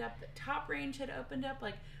opened up, the top range had opened up.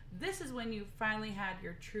 Like, this is when you finally had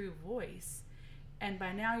your true voice. And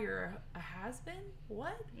by now you're a has-been?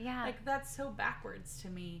 What? Yeah. Like, that's so backwards to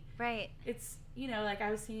me. Right. It's, you know, like,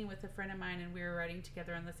 I was singing with a friend of mine, and we were writing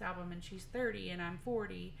together on this album, and she's 30, and I'm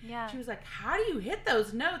 40. Yeah. She was like, how do you hit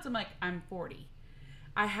those notes? I'm like, I'm 40.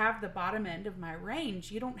 I have the bottom end of my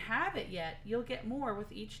range. You don't have it yet. You'll get more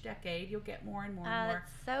with each decade. You'll get more and more and more.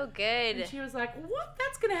 That's so good. And she was like, what?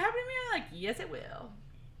 That's going to happen to me? I'm like, yes, it will.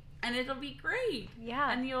 And it'll be great.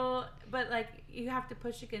 Yeah. And but, like, you have to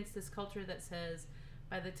push against this culture that says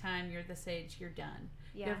by the time you're this age, you're done.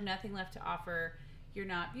 Yeah. You have nothing left to offer. You're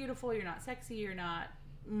not beautiful. You're not sexy. You're not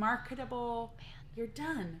marketable. Man. You're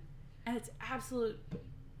done. And it's absolute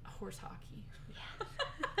horse hockey. Yeah.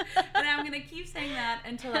 And I'm going to keep saying that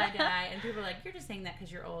until I die. And people are like, you're just saying that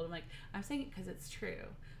because you're old. I'm like, I'm saying it because it's true.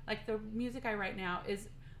 Like, the music I write now is,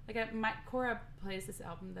 like, Cora plays this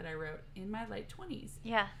album that I wrote in my late 20s.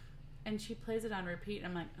 Yeah. And she plays it on repeat, and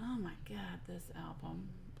I'm like, oh my God, this album.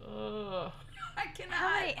 Oh, I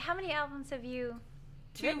cannot. How many albums have you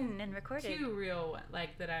written and recorded? 2 real,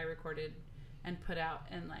 like, that I recorded and put out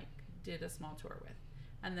and, like, did a small tour with.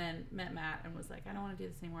 And then met Matt and was like, I don't want to do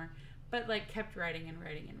this anymore. But, like, kept writing and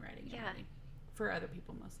writing and writing and writing. For other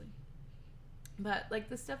people mostly. But, like,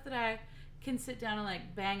 the stuff that I can sit down and,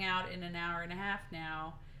 like, bang out in an hour and a half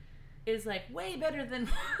now is, like, way better than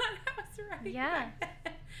what I was writing. Yeah.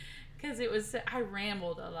 Because I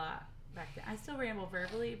rambled a lot back then. I still ramble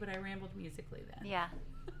verbally, but I rambled musically then. Yeah.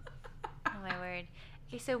 Oh, my word.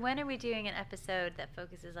 Okay, so when are we doing an episode that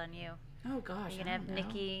focuses on you? Oh, gosh, Are you going to have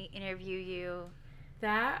Nikki interview you?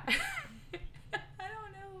 That? I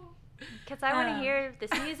don't know. Because I want to hear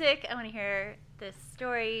this music. I want to hear this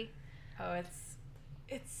story. Oh,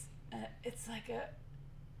 it's like a...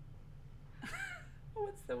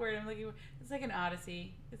 what's the word I'm looking for? It's like an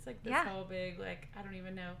odyssey. It's like this whole big, like, I don't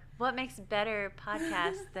even know. What makes better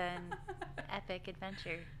podcasts than epic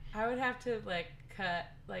adventure? I would have to, like,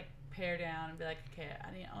 pare down and be like, okay,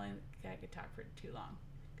 I could talk for too long.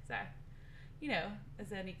 Because I,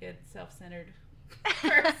 as any good self-centered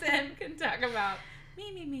person can talk about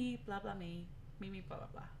me, blah, blah, me, blah, blah,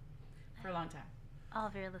 blah, for a long time. All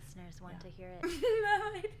of your listeners want to hear it.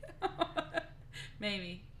 No, they don't.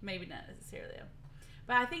 Maybe not necessarily.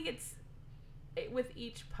 But I think with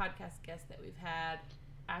each podcast guest that we've had,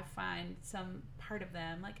 I find some part of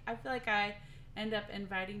them. Like, I feel like I end up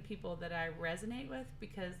inviting people that I resonate with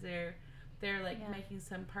because they're like making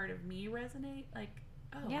some part of me resonate. Like,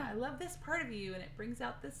 I love this part of you, and it brings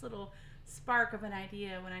out this little spark of an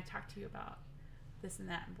idea when I talk to you about this and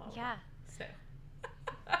that and blah, blah, blah. So,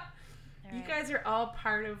 you guys are all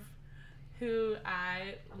part of who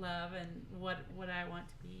I love and what I want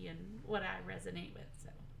to be and what I resonate with. So,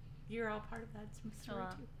 you're all part of that story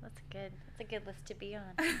too. That's good. That's a good list to be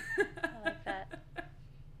on. I like that.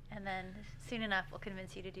 And then soon enough, we'll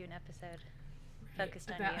convince you to do an episode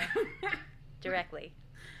focused on you directly.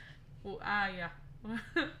 Well, yeah.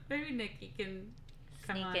 Maybe Nikki can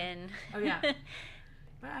come sneak on. in. Oh yeah.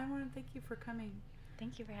 But I want to thank you for coming.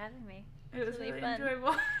 Thank you for having me. It was really fun.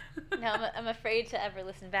 enjoyable. No, I'm afraid to ever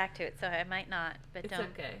listen back to it, so I might not. But it's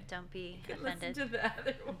okay. Don't be you can offended. Listen to the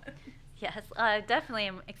other ones. Yes, definitely.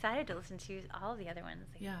 I'm excited to listen to all the other ones.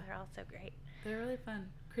 They're all so great. They're really fun.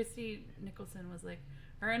 Christy Nicholson was like,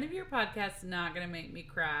 "Are any of your podcasts not gonna make me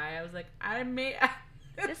cry?" I was like,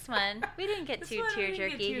 This one, we didn't get too tear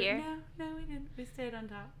jerky here. No, we didn't. We stayed on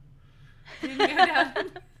top. We didn't go down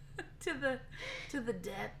to the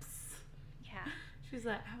depths. Yeah. She's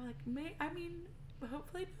like,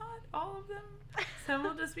 hopefully not all of them. Some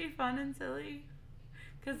will just be fun and silly,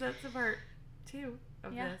 because that's a part too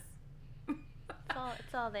of this.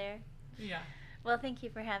 It's all there. Yeah. Well, thank you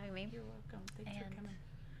for having me. You're welcome. Thanks for coming.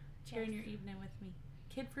 Sharing your evening with me.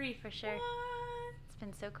 Kid free. For sure. What? It's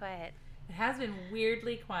been so quiet. It has been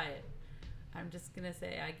weirdly quiet. I'm just going to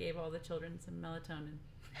say I gave all the children some melatonin.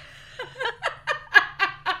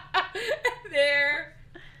 They're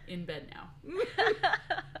in bed now.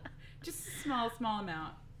 Just a small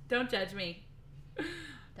amount. Don't judge me.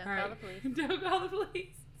 Don't call the police. Don't call the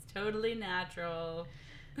police. It's totally natural.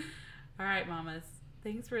 All right, mamas.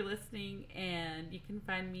 Thanks for listening. And you can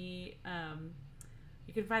find me...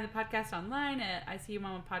 you can find the podcast online at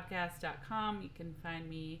icumamapodcast.com. You can find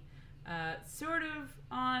me sort of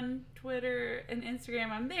on Twitter and Instagram.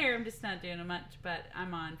 I'm there. I'm just not doing it much, but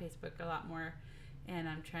I'm on Facebook a lot more, and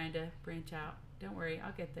I'm trying to branch out. Don't worry,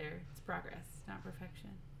 I'll get there. It's progress, not perfection.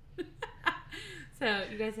 So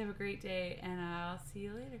you guys have a great day, and I'll see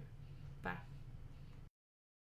you later. Bye.